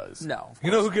anybody does. No.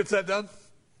 You know who gets that done?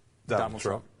 Donald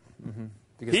Trump.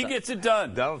 He gets it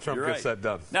done. Donald Trump You're gets right. that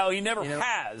done. Now, he never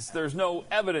has. There's no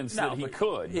evidence that he but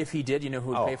could. If he did, you know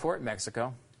who would pay for it?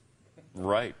 Mexico.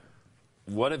 Right.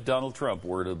 What if Donald Trump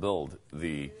were to build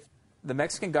the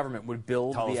Mexican government would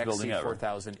build the tallest building ever?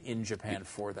 XC-4000 in Japan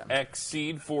for them.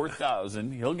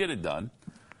 XC-4000. He'll get it done.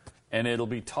 And it'll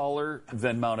be taller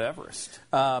than Mount Everest.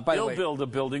 By the He'll way, build a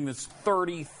building that's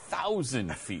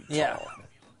 30,000 feet tall. Yeah.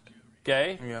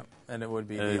 Okay? Yeah, and it would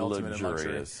be the ultimate in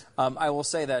luxury. Luxurious. I will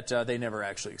say that they never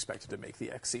actually expected to make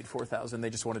the XC-4000. They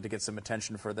just wanted to get some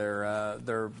attention for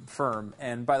their firm.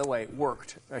 And by the way, it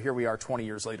worked. Here we are 20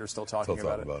 years later still talking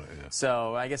about it. Yeah.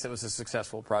 So I guess it was a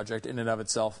successful project in and of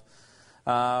itself.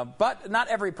 But not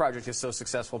every project is so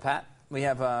successful, Pat. We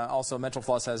have also Mental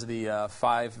Floss has the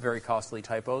 5 very costly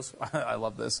typos. I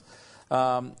love this.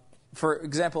 For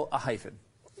example, a hyphen.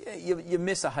 You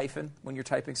miss a hyphen when you're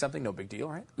typing something, no big deal,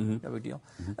 right? No big deal.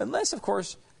 Unless, of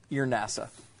course, you're NASA.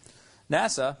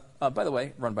 NASA, by the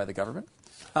way, run by the government,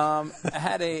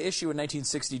 had a issue in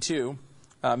 1962.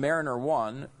 Mariner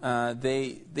 1,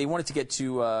 they wanted to get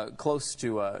too close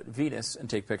to Venus and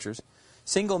take pictures.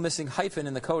 Single missing hyphen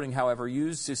in the coding, however,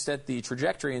 used to set the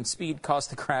trajectory and speed caused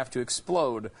the craft to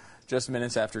explode just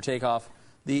minutes after takeoff.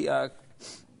 The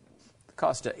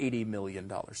cost $80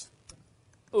 million.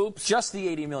 Oops. Just the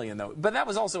 $80 million, though. But that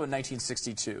was also in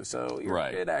 1962, so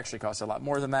it actually cost a lot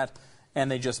more than that, and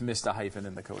they just missed a hyphen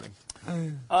in the coding.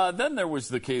 Then there was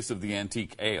the case of the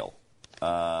antique ale.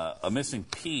 A missing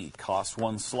P cost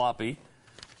one sloppy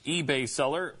eBay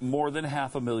seller more than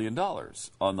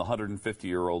 $500,000 on the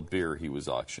 150-year-old beer he was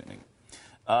auctioning.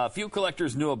 Few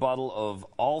collectors knew a bottle of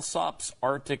Allsop's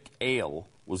Arctic Ale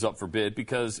was up for bid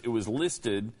because it was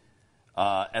listed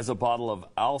as a bottle of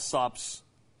Allsop's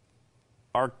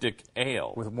Arctic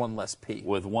Ale. With one less P.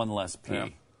 With one less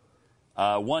P.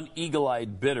 Yeah. One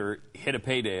eagle-eyed bidder hit a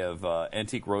payday of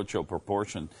Antique Roadshow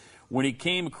proportion when he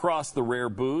came across the rare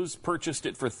booze, purchased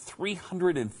it for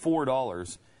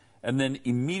 $304, and then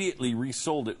immediately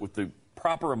resold it with the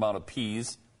proper amount of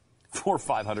P's for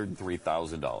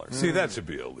 $503,000. See, that should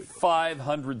be illegal.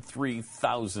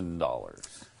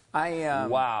 $503,000.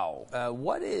 Wow.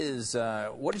 What is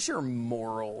your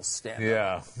moral stand?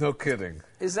 Yeah, no kidding.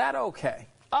 Is that okay?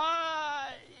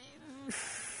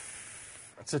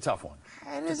 It's a tough one.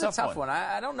 It is a tough one.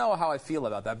 I don't know how I feel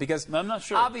about that because I'm not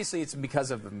sure. Obviously, it's because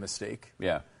of a mistake.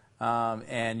 Yeah.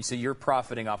 And so you're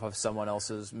profiting off of someone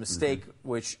else's mistake,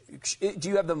 which do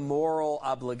you have the moral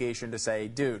obligation to say,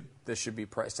 dude, this should be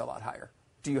priced a lot higher?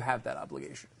 Do you have that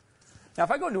obligation? Now,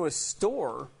 if I go into a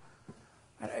store,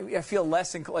 I feel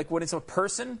less like when it's a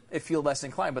person, I feel less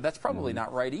inclined, but that's probably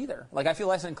not right either. Like I feel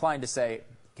less inclined to say,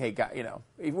 hey, guy,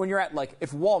 when you're at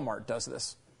if Walmart does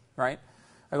this, right?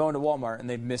 I go into Walmart and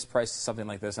they've mispriced something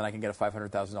like this and I can get a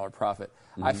 $500,000 profit.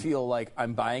 I feel like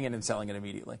I'm buying it and selling it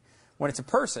immediately. When it's a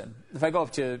person, if I go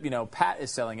up to, Pat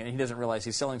is selling it and he doesn't realize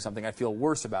he's selling something, I feel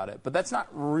worse about it. But that's not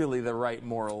really the right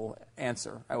moral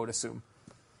answer, I would assume.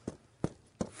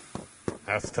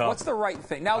 That's tough. What's the right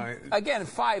thing? Now, again,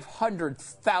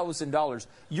 $500,000.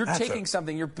 You're taking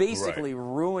something, you're basically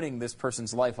ruining this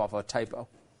person's life off a typo.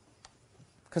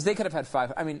 Because they could have had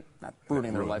not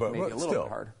ruining their life, maybe a little bit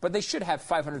hard. But they should have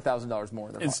 $500,000 more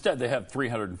in their Instead, they have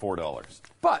 $304.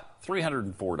 But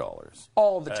 $304.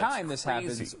 All the time this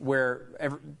happens where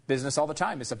business all the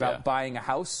time is about buying a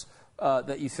house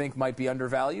that you think might be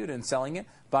undervalued and selling it,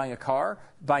 buying a car,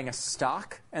 buying a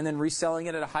stock, and then reselling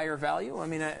it at a higher value. I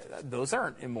mean, those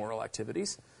aren't immoral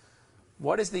activities.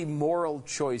 What is the moral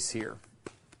choice here?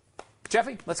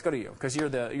 Jeffy, let's go to you, because you're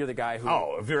the guy who...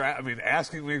 Oh, if you're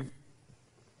asking me...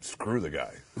 Screw the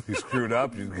guy. He screwed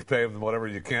up. You pay him whatever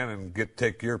you can and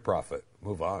take your profit.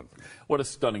 Move on. What a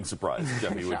stunning surprise.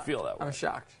 Jeffy would feel that way. I'm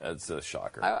shocked. That's a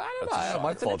shocker. I don't know.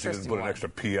 My fault you didn't put an extra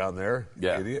P on there.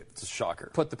 Yeah. Idiot. It's a shocker.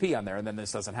 Put the P on there and then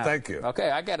this doesn't happen. Thank you. Okay,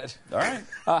 I get it. All right.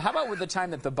 How about with the time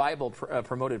that the Bible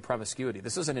promoted promiscuity?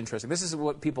 This is interesting. This is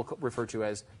what people refer to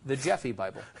as the Jeffy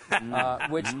Bible,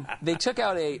 which they took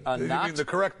out a You not. mean the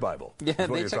correct Bible? Yeah,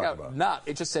 they took out not.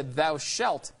 It just said, thou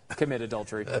shalt commit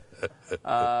adultery.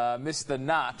 Missed the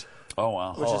not. Oh,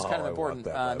 wow. Which is kind of important.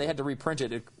 They had to reprint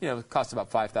it. It cost about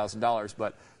 $5,000,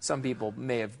 but some people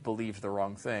may have believed the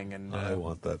wrong thing. And I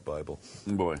want that Bible.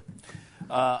 Boy.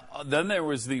 Then there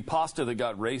was the pasta that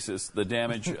got racist. The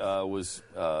damage was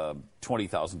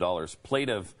 $20,000. Plate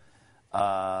of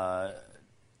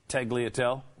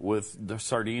tagliatelle with the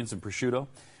sardines and prosciutto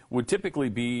would typically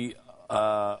be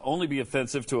only be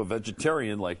offensive to a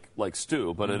vegetarian like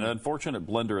Stu, but an unfortunate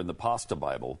blunder in the Pasta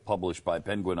Bible, published by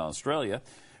Penguin Australia,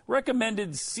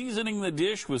 recommended seasoning the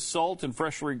dish with salt and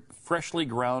freshly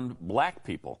ground black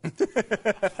people.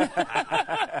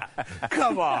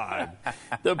 Come on.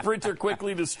 The printer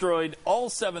quickly destroyed all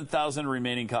 7,000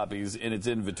 remaining copies in its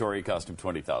inventory. It cost him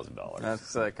 $20,000.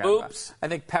 That's kind Oops. I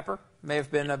think pepper may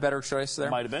have been a better choice there.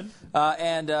 Might have been.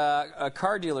 And a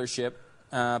car dealership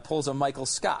pulls a Michael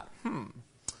Scott.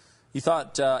 You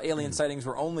thought alien sightings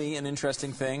were only an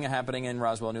interesting thing happening in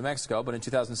Roswell, New Mexico, but in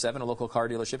 2007, a local car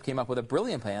dealership came up with a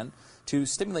brilliant plan to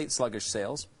stimulate sluggish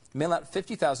sales, mail out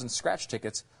 50,000 scratch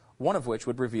tickets, one of which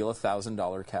would reveal a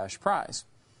 $1,000 cash prize.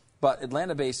 But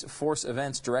Atlanta-based Force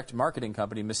Events direct marketing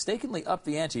company mistakenly upped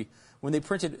the ante when they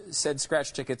printed said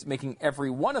scratch tickets, making every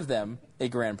one of them a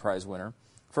grand prize winner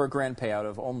for a grand payout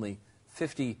of only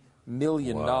 $50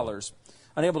 million. Wow.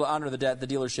 Unable to honor the debt, the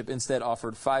dealership instead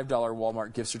offered $5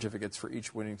 Walmart gift certificates for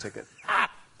each winning ticket.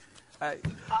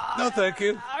 No, thank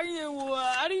you.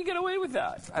 How do you get away with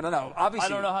that? I don't know. Obviously, I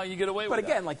don't know how you get away with that. But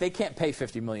again, like, they can't pay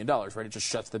 $50 million, right? It just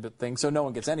shuts the thing, so no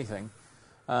one gets anything.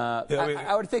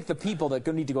 I would think the people that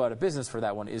need to go out of business for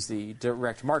that one is the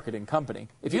direct marketing company.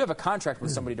 If you have a contract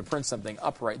with somebody to print something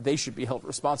upright, they should be held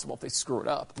responsible if they screw it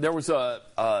up. There was a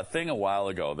thing a while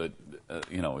ago that,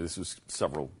 this was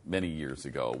many years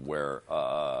ago, where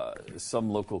some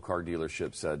local car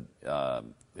dealership said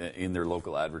in their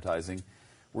local advertising,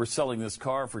 we're selling this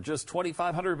car for just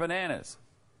 2,500 bananas.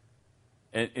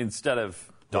 Instead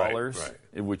of dollars,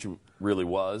 which it really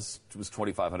was. It was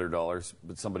 $2,500,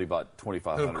 but somebody bought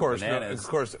 2,500 bananas. Of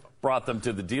course. Brought them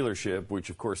to the dealership, which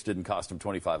of course didn't cost them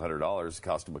 $2,500. It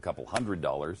cost them a couple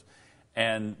 $100,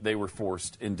 and they were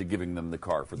forced into giving them the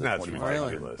car for the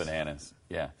 2,500 bananas.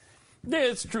 Yeah,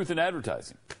 it's truth in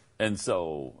advertising, and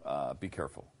so be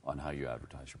careful on how you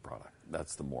advertise your product.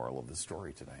 That's the moral of the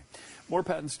story today. More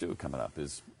Pat and Stu coming up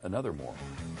is another moral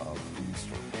of the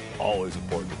story. Always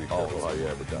important to be careful how you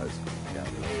advertise. Yeah,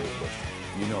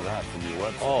 you know that from your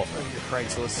website. Oh, your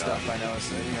Craigslist stuff. I know.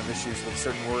 So you have issues with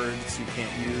certain words you can't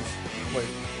use. Wait,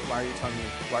 why are you telling me?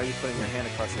 Why are you putting your hand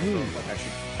across your throat? Like I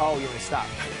should. Oh, you want me to stop?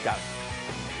 Got it.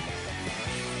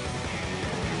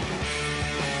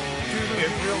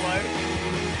 In real life.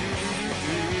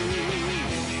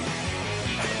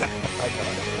 I got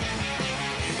it.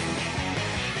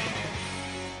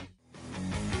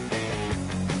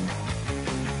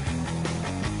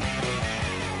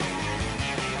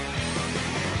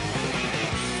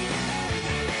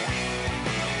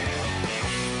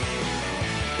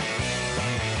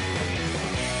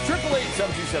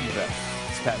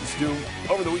 It's Pat and Stu.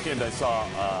 Over the weekend, I saw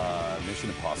Mission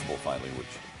Impossible finally, which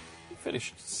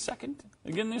finished second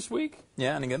again this week.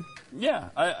 Yeah, and again. Yeah.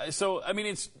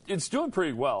 It's doing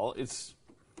pretty well. It's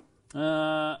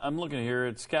I'm looking here.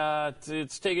 It's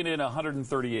taken in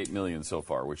 $138 million so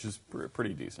far, which is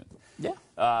pretty decent.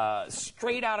 Yeah.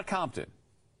 Straight out of Compton.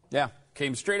 Yeah.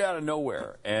 Came straight out of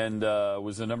nowhere and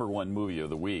was the #1 movie of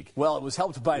the week. Well, it was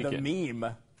helped by the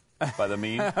meme. By the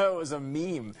meme? It was a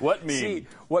meme. What meme? See,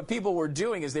 what people were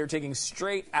doing is they were taking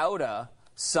straight outta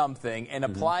something and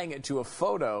applying it to a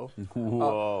photo.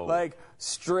 Whoa. Like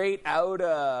straight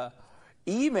outta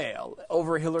email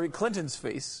over Hillary Clinton's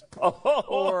face.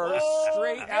 Or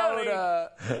straight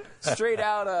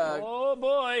outta oh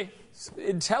boy,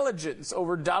 intelligence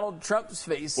over Donald Trump's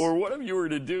face. Or what if you were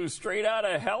to do straight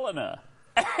outta Helena?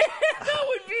 That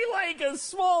would be like a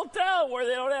small town where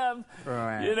they don't have,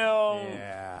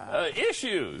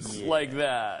 issues like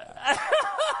that.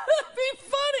 That'd be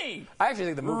funny. I actually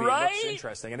think the movie looks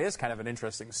interesting. It is kind of an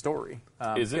interesting story.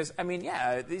 Is it? Because, I mean,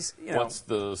 yeah, these, What's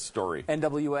the story?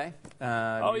 NWA.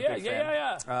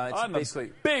 I'm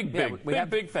basically a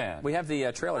big fan. We have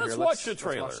the trailer here. Let's watch the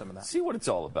trailer. Let's watch some of that. See what it's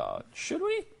all about. Should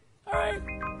we? All right.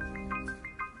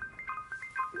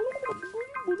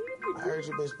 I heard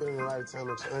you've been spending a lot of time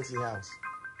at your auntie house.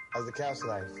 How's the couch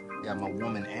life? Got my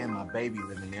woman and my baby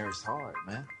living there. It's hard,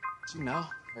 man. But you know,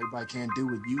 everybody can't do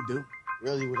what you do.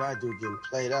 Really, what I do getting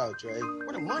played out, Dre.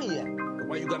 Where the money at?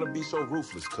 Why you gotta be so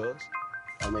ruthless, cuz?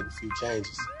 I'll make a few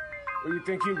changes. Where you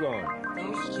think you going?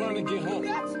 I'm just trying to get home.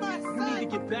 That's my son. You need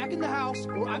to get back in the house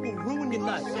or I will ruin your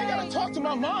life. You gotta talk to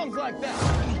my moms like that.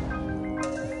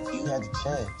 You had the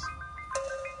chance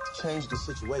to change the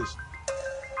situation.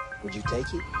 Would you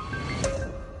take it?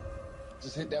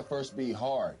 Just hit that first beat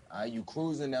hard. All right, you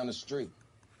cruising down the street.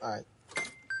 All right.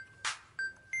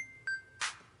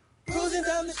 Cruising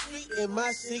down the street in my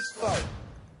 6'4".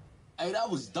 Hey, that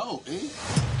was dope, eh?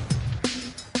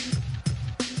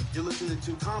 You're listening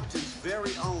to Compton's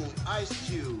very own Ice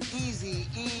Cube,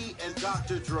 Eazy-E, and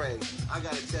Dr. Dre. I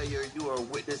gotta tell you, you are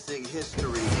witnessing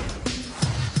history.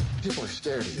 People are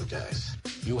scared of you guys.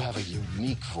 You have a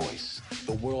unique voice.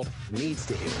 The world needs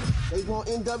to hear it. They want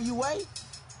NWA?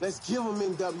 Let's give them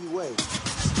NWA.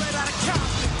 Straight out of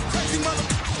Compton, crazy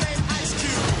motherfucker named Ice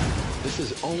Cube. This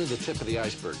is only the tip of the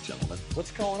iceberg, gentlemen. What's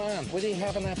going on? What do you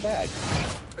have in that bag?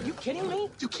 Are you kidding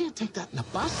me? You can't take that in the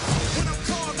bus. When I'm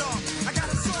called off, I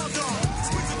got a sword off.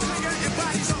 Switch the trigger, your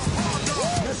body's all hard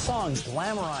off. Your songs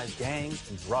glamorize gangs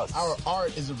and drugs. Our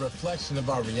art is a reflection of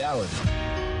our reality.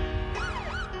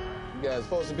 You guys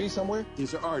supposed to be somewhere?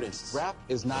 These are artists. Rap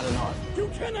is not an art. You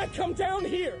cannot come down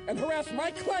here and harass my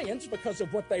clients because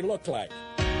of what they look like.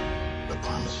 I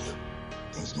promise you,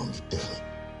 things gonna be different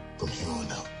from here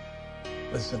on out.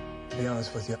 Listen, to be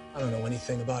honest with you, I don't know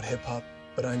anything about hip-hop,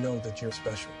 but I know that you're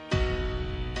special.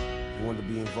 You want to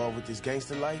be involved with this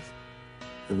gangster life?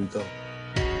 Here we go.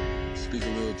 Speak a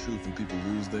little truth and people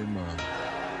lose their mind.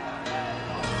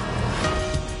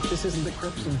 This isn't the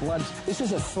Crips and Bloods. This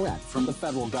is a threat from the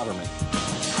federal government.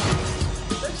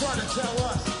 They're trying to tell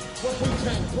us what we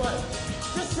can't play.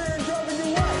 This saying driving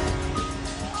you what?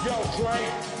 Yo, Dre.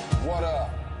 What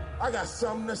up? I got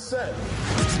something to say.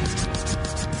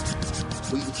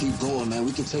 We can keep going, man.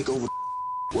 We can take over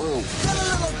the world. Get a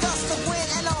little dust of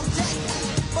wind and on deck.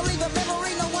 Believe a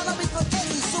memory, no one will be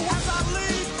forgetting. So as I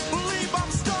leave, believe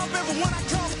I'm stomping. But when I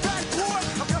come back, boy,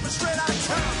 I'm coming straight out of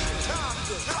town.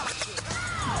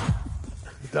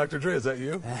 Dr. Dre, is that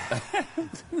you?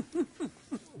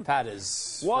 Pat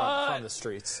is from the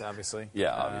streets, obviously.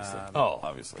 Yeah, obviously.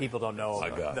 Obviously. People don't know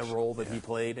the role that he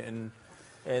played in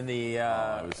the.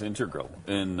 It was integral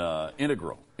in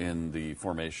the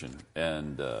formation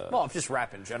and. Well, just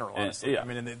rap in general, honestly. Yeah. I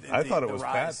mean, I thought it was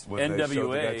Pat when they showed the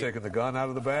guy NWA taking the gun out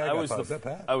of the bag.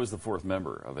 I was the fourth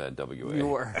member of NWA. You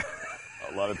were.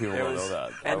 A lot of people don't know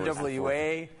that.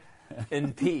 NWA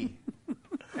and P.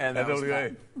 And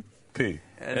NWA. P.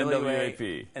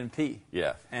 NWA and P.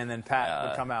 Yeah. And then Pat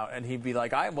would come out and he'd be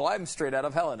like, I'm straight out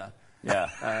of Helena. Yeah,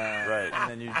 right.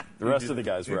 And then the rest of the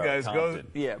guys were out of Compton.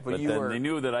 Yeah, but you then were. They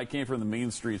knew that I came from the mean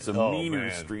streets, the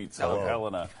meaner streets of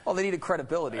Helena. Well, they needed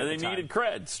credibility. And they needed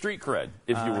cred, street cred,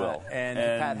 if you will. And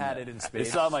Pat had it in spades.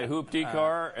 They saw my hoopty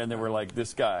car and they were like,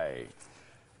 "This guy."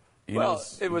 It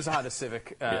was a Honda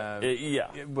Civic.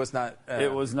 It was not.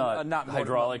 It was not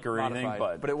hydraulic or anything,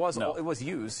 but it was. It was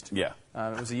used. Yeah.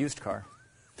 It was a used car.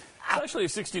 It's actually a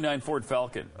 '69 Ford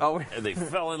Falcon. Oh, and they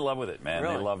fell in love with it, man.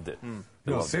 Really? They loved it. You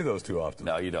don't see those too often.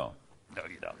 No, you don't. No,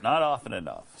 you don't. Not often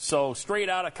enough. So Straight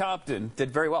Outta Compton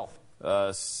did very well.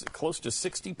 Close to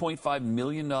 $60.5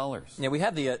 million. Yeah, we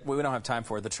had we don't have time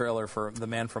for the trailer for The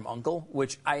Man from U.N.C.L.E.,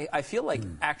 which I feel like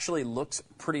actually looks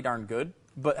pretty darn good,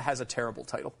 but has a terrible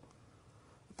title.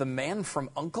 The Man from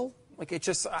U.N.C.L.E.? Like it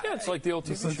just it's like the old TV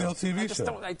show. It's like the old TV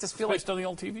show. I just feel based on the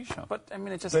old TV show. But I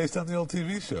mean, it just based on the old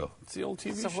TV show. It's the old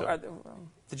TV show.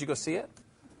 Did you go see it?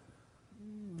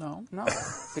 No,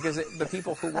 because the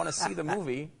people who want to see the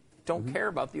movie don't care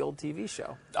about the old TV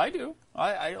show. I do.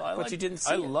 But you didn't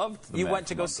see it. I loved. You went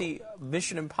to go see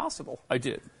Mission Impossible. I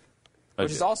did.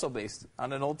 Which is also based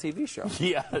on an old TV show.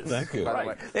 Yeah, thank you. By the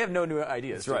way, they have no new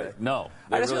ideas. That's right. No,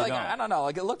 I just really feel like I don't know.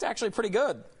 Like it looked actually pretty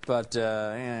good, but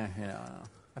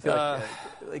I feel like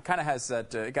it kind of has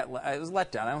that. It was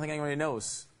let down. I don't think anybody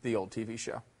knows the old TV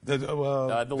show. A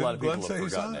lot of people have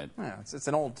forgotten it. Yeah, it's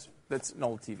an old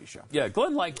TV show. Yeah,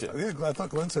 Glenn liked it. Yeah, I thought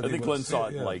Glenn said. I think Glenn saw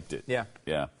it and liked it. Yeah.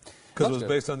 Because it was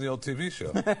based on the old TV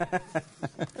show.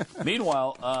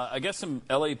 Meanwhile, I guess some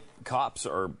L.A. cops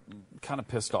are kind of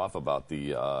pissed off about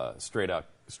the Straight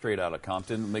Outta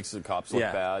Compton. Makes the cops look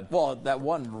bad. Well, that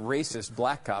one racist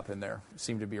black cop in there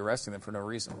seemed to be arresting them for no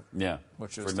reason. Yeah,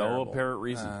 which was for terrible. no apparent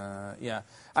reason. Yeah,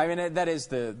 I mean that is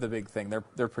the big thing.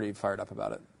 They're pretty fired up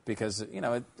about it because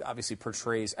it obviously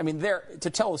portrays. I mean, to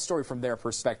tell a story from their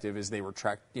perspective is they were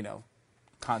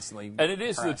constantly. And it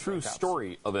is the true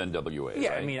story of NWA. Yeah,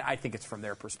 right? I mean, I think it's from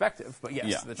their perspective, but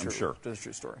yes, the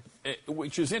true story.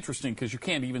 Which is interesting because you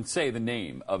can't even say the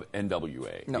name of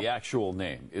NWA, No. the actual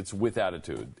name. It's with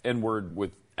attitude. N-word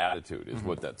with attitude is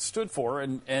what that stood for.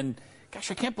 And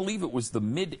gosh, I can't believe it was the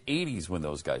mid-'80s when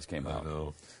those guys came out.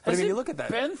 know. But if you look at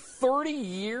that, been 30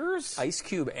 years? Ice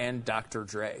Cube and Dr.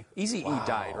 Dre. Eazy-E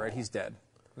died, right? He's dead.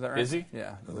 Is that right? Is he?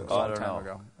 Yeah, a I long don't time know.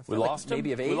 ago. We lost him?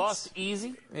 Maybe of AIDS. We lost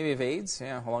Eazy? Maybe of AIDS,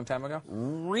 yeah, a long time ago.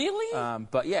 Really?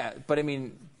 But I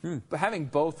mean, having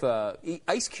both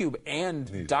Ice Cube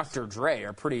and Dr. Dre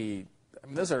are pretty. I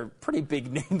mean, those are pretty big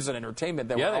names in entertainment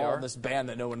that were all in this band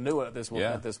that no one knew at this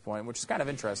point, which is kind of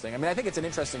interesting. I mean, I think it's an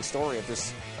interesting story of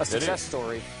a success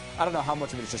story. I don't know how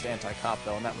much of it is just anti-cop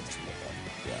though, and that would just be fun.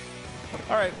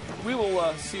 Yeah. All right, we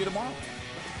will see you tomorrow.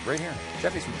 Right here.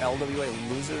 Jeffy's from LWA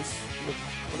Losers.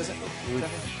 What is it?